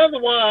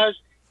otherwise,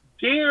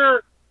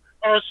 deer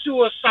are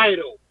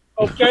suicidal.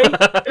 Okay,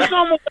 it's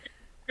almost like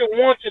they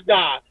want to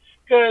die.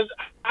 Because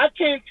I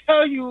can't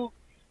tell you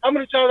how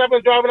many times I've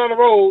been driving on the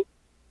road.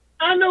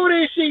 I know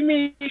they see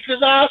me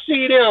because I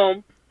see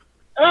them.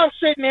 And I'm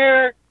sitting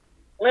there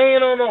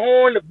laying on the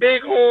horn, the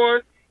big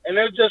horn, and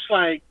they're just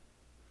like,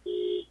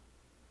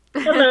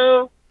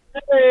 hello,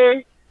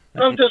 hey.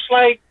 I'm just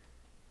like,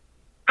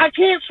 I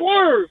can't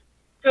swerve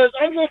because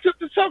I'm going to tip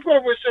the truck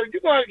over, so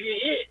you're going to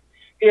get hit.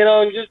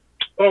 And just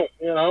boom,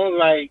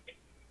 like,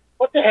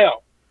 what the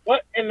hell?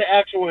 What in the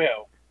actual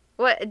hell?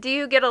 What, do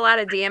you get a lot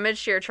of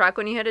damage to your truck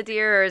when you hit a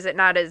deer, or is it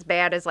not as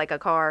bad as like a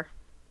car?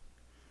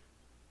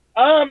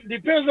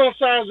 Depends on the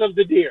size of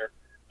the deer,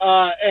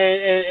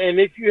 and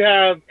if you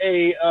have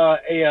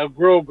a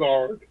grill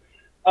guard.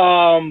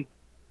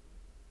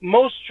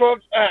 Most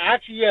trucks,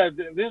 actually, yeah,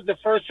 this is the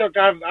first truck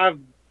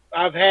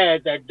I've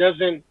had that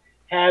doesn't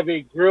have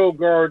a grill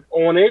guard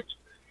on it.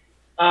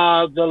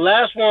 The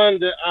last one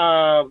that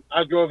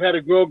I drove had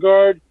a grill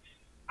guard.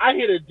 I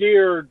hit a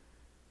deer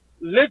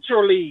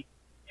literally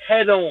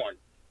head on,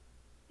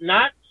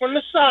 not from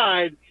the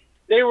side.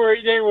 They were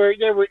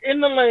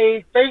in the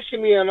lane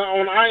facing me on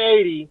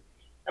I-80,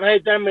 and I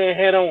hit that man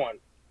head on,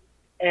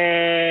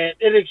 and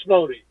it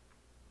exploded.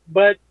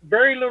 But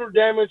very little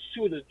damage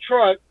to the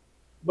truck,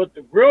 but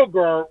the grill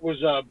guard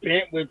was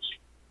bent, which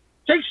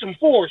takes some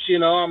force,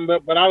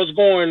 But I was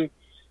going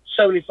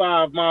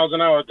 75 miles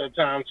an hour at that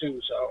time too,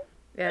 so.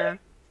 Yeah.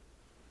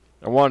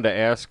 I wanted to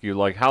ask you,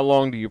 like, how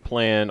long do you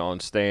plan on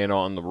staying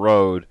on the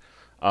road,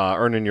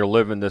 earning your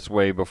living this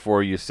way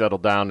before you settle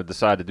down and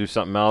decide to do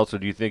something else? Or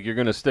do you think you're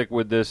going to stick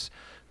with this,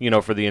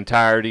 for the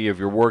entirety of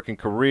your working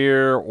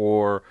career?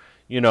 Or,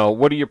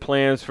 what are your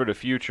plans for the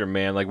future,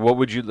 man? Like, what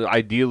would you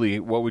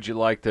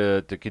like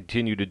to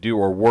continue to do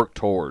or work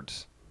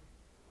towards?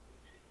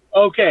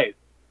 Okay,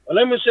 well,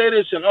 let me say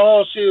this in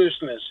all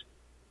seriousness.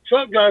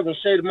 Truck driving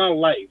saved my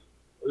life,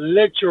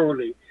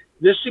 literally.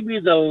 This should be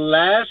the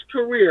last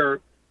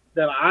career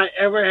that I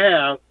ever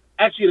have.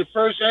 Actually, the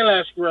first and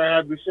last career I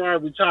have before I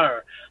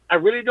retire. I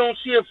really don't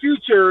see a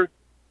future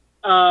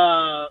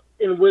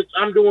in which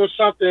I'm doing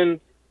something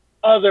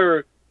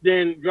other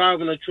than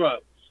driving a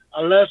truck,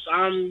 unless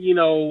I'm,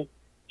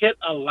 hit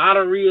a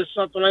lottery or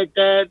something like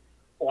that,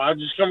 or I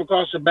just come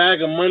across a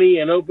bag of money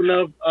and open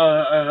up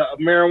a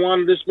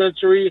marijuana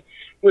dispensary,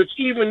 which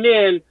even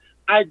then,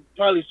 I'd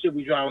probably still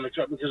be driving a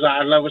truck because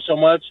I love it so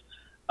much.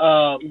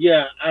 I've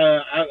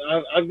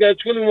got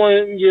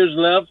 21 years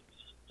left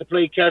to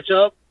play catch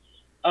up.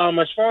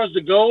 As far as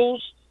the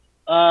goals,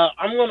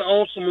 I'm going to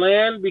own some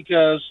land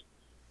because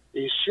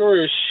they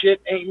sure as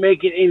shit ain't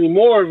making any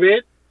more of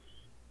it.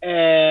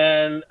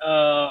 And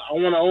I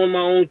want to own my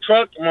own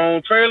truck, my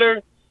own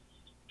trailer,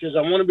 because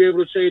I want to be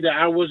able to say that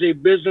I was a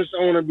business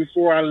owner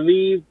before I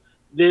leave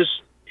this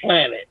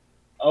planet.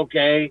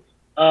 Okay.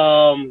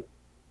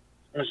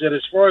 I said,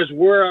 as far as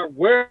where I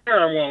want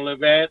to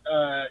live at,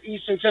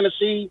 Eastern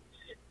Tennessee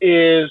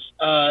is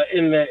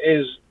in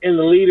the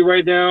lead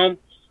right now.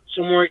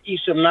 Somewhere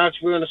east of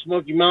Knoxville in the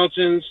Smoky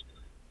Mountains.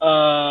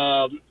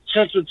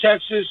 Central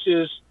Texas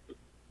is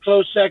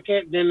close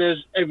second. Then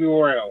there's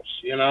everywhere else,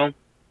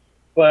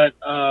 But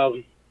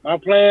my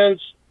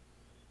plans,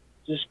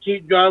 just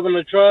keep driving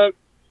the truck,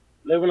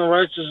 living a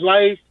righteous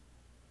life.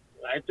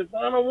 Like to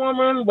find a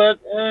woman, but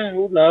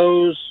who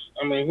knows?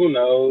 Who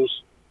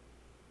knows?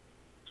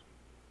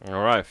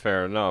 All right,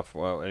 fair enough.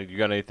 Well, you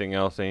got anything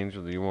else,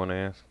 Angel, that you want to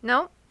ask?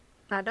 No,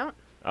 I don't.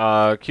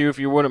 Q, if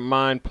you wouldn't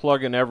mind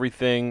plugging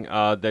everything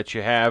that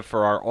you have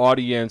for our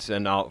audience,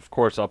 and of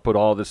course I'll put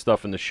all this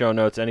stuff in the show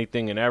notes,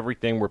 anything and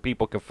everything where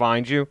people can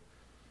find you.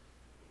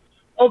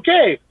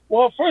 Okay.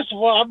 Well, first of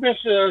all, I've been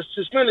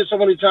suspended so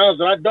many times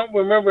that I don't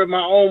remember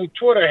my own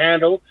Twitter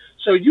handle,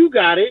 so you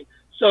got it.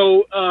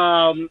 So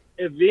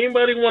if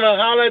anybody want to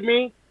holler at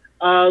me,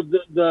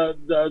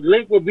 the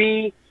link will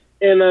be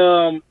in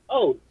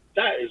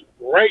that is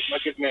great, my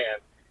good man.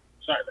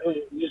 Sorry,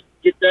 let me just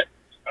get that.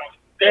 Oh,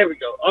 there we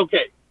go.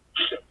 Okay.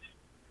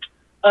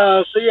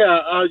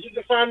 You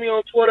can find me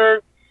on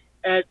Twitter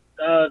at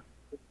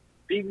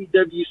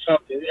BBW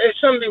something. It's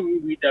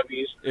something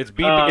BBWs. It's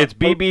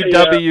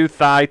BBW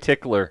Thigh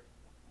Tickler.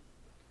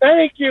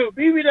 Thank you,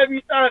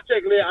 BBW Thigh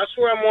Tickler. I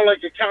swear I'm on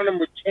like account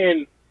number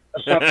 10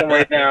 or something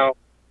right now.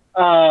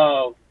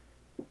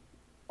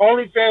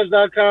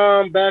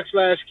 OnlyFans.com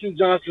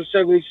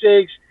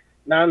 /QJohnson76,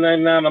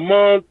 $9.99 a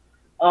month.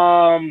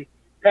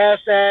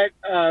 Past that,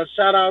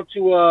 shout out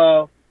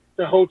to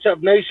the Hotep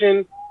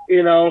Nation,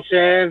 you know what I'm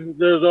saying?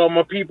 There's all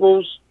my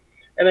peoples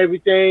and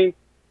everything.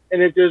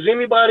 And if there's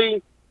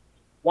anybody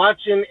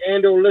watching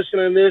and or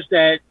listening to this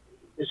that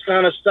is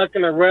kind of stuck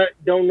in a rut,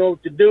 don't know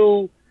what to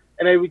do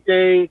and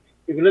everything,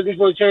 if you're looking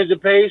for a change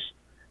of pace,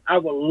 I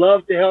would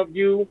love to help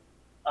you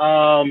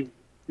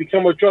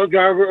become a truck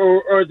driver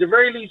or at the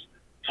very least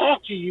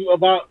talk to you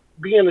about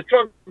being a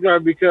truck driver,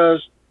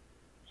 because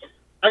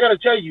I got to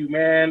tell you,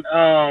 man,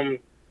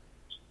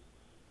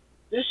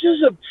 this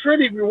is a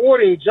pretty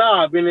rewarding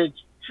job, and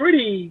it's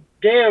pretty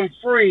damn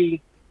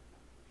free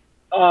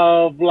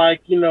of,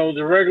 like, you know,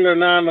 the regular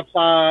 9 to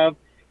 5.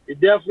 You're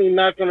definitely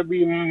not going to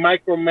be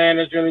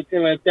micromanaged or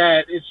anything like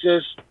that. It's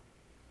just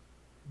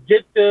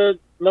get the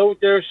load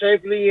there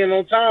safely and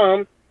on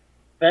time.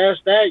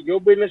 Past that,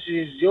 your business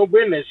is your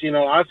business. You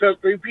know, I've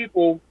helped 3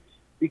 people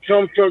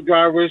become truck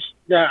drivers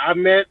that I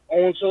met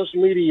on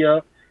social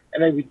media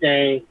and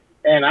everything,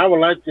 and I would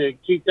like to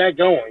keep that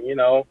going, you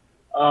know.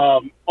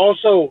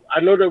 Also,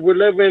 I know that we're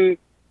living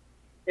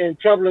in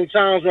troubling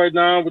times right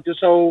now with this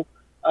whole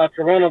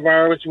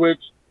coronavirus, which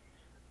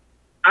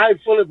I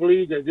fully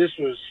believe that this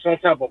was some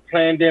type of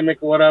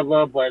pandemic or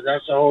whatever, but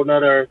that's a whole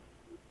nother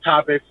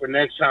topic for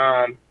next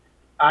time.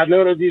 I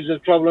know that these are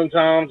troubling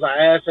times. I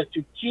ask that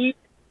you keep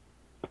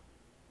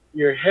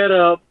your head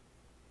up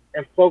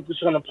and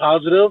focus on the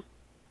positive.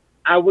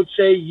 I would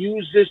say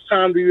use this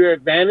time to your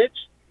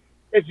advantage.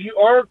 If you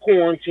are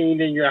quarantined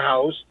in your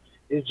house,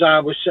 your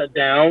job was shut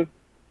down,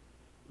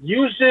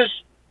 use this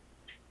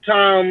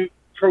time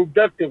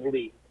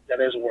productively.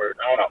 That is a word.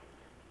 I don't know.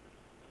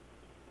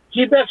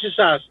 Keep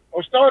exercising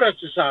or start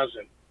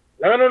exercising.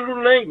 Learn a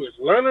new language.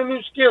 Learn a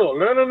new skill.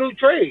 Learn a new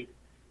trade.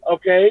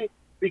 Okay?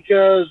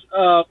 Because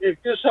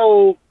if this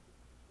whole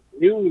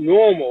new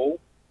normal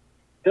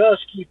does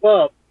keep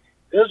up,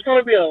 there's going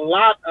to be a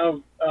lot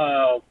of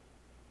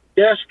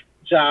desk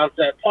jobs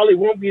that probably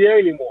won't be there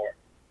anymore.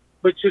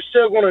 But you're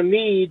still going to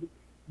need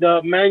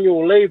the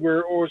manual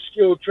labor or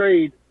skilled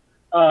trade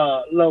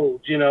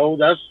loads, you know.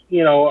 That's,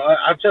 you know,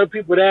 I tell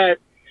people that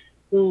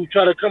who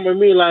try to come at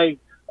me like,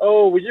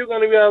 oh, well, you're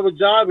going to have a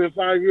job in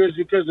 5 years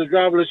because of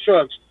driverless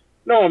trucks.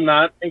 No, I'm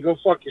not. And go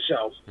fuck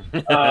yourself.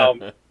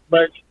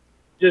 But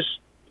just,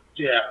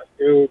 yeah,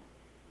 dude.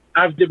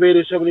 I've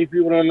debated so many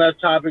people on that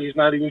topic. It's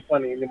not even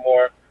funny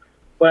anymore.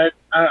 But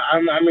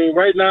I mean,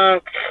 right now,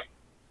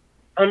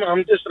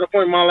 I'm just at a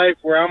point in my life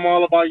where I'm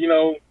all about,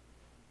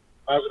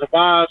 positive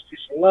vibes, peace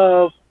and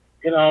love.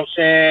 You know what I'm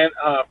saying?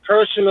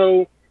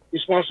 Personal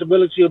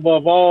responsibility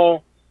above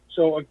all.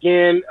 So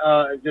again,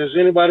 if there's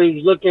anybody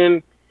who's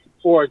looking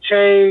for a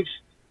change,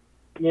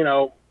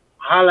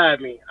 holla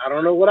at me. I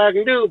don't know what I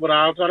can do, but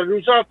I'll try to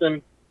do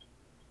something.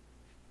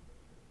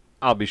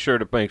 I'll be sure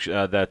to make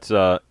sure that's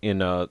in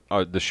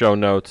the show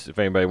notes if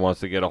anybody wants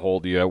to get a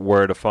hold of you,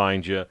 where to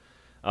find you.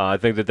 I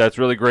think that's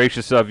really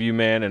gracious of you,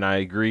 man, and I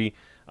agree.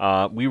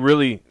 We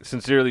really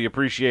sincerely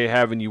appreciate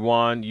having you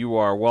on. You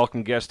are a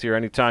welcome guest here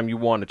anytime you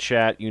want to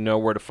chat. You know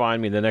where to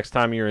find me. The next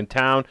time you're in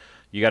town,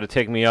 you got to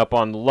take me up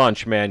on the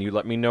lunch, man. You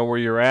let me know where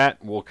you're at.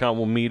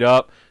 We'll meet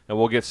up, and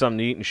we'll get something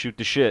to eat and shoot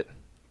the shit.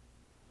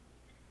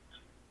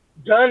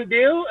 Done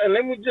deal. And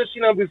let me just,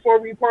 before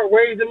we part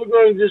ways, let me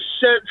go and just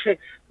set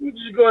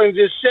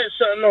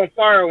something on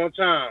fire one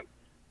time.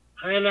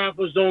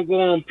 Pineapples don't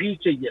go on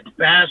pizza, you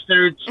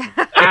bastards.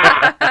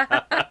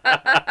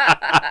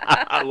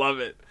 I love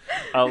it.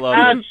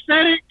 I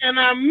said it and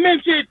I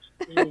meant it.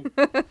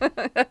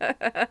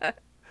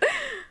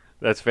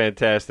 That's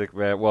fantastic,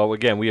 man. Well,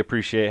 again, we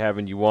appreciate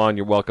having you on.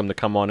 You're welcome to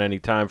come on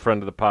anytime,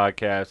 friend of the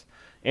podcast,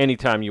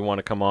 anytime you want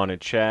to come on and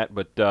chat.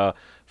 But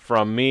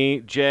from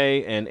me,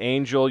 Jay, and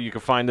Angel, you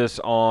can find us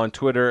on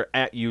Twitter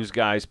at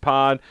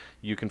UseGuysPod.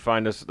 You can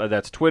find us,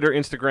 that's Twitter,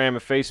 Instagram, and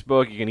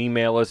Facebook. You can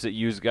email us at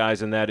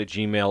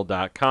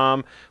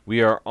useguysandthat@gmail.com.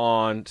 We are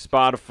on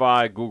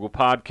Spotify, Google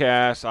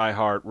Podcasts,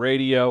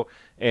 iHeartRadio,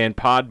 and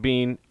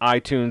Podbean,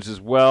 iTunes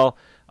as well.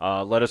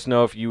 Let us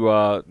know if you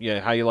how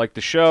you like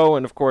the show,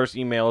 and of course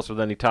email us with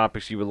any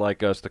topics you would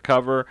like us to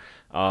cover.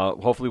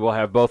 Hopefully we'll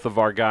have both of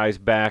our guys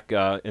back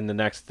in the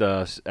next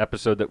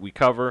episode that we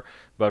cover.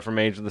 But from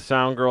Angel the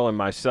Sound Girl and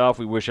myself,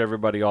 we wish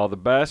everybody all the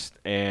best,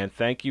 and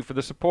thank you for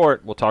the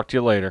support. We'll talk to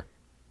you later.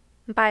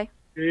 Bye.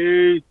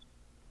 Peace.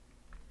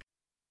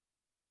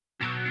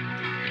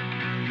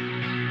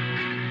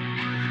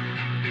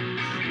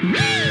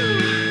 Woo!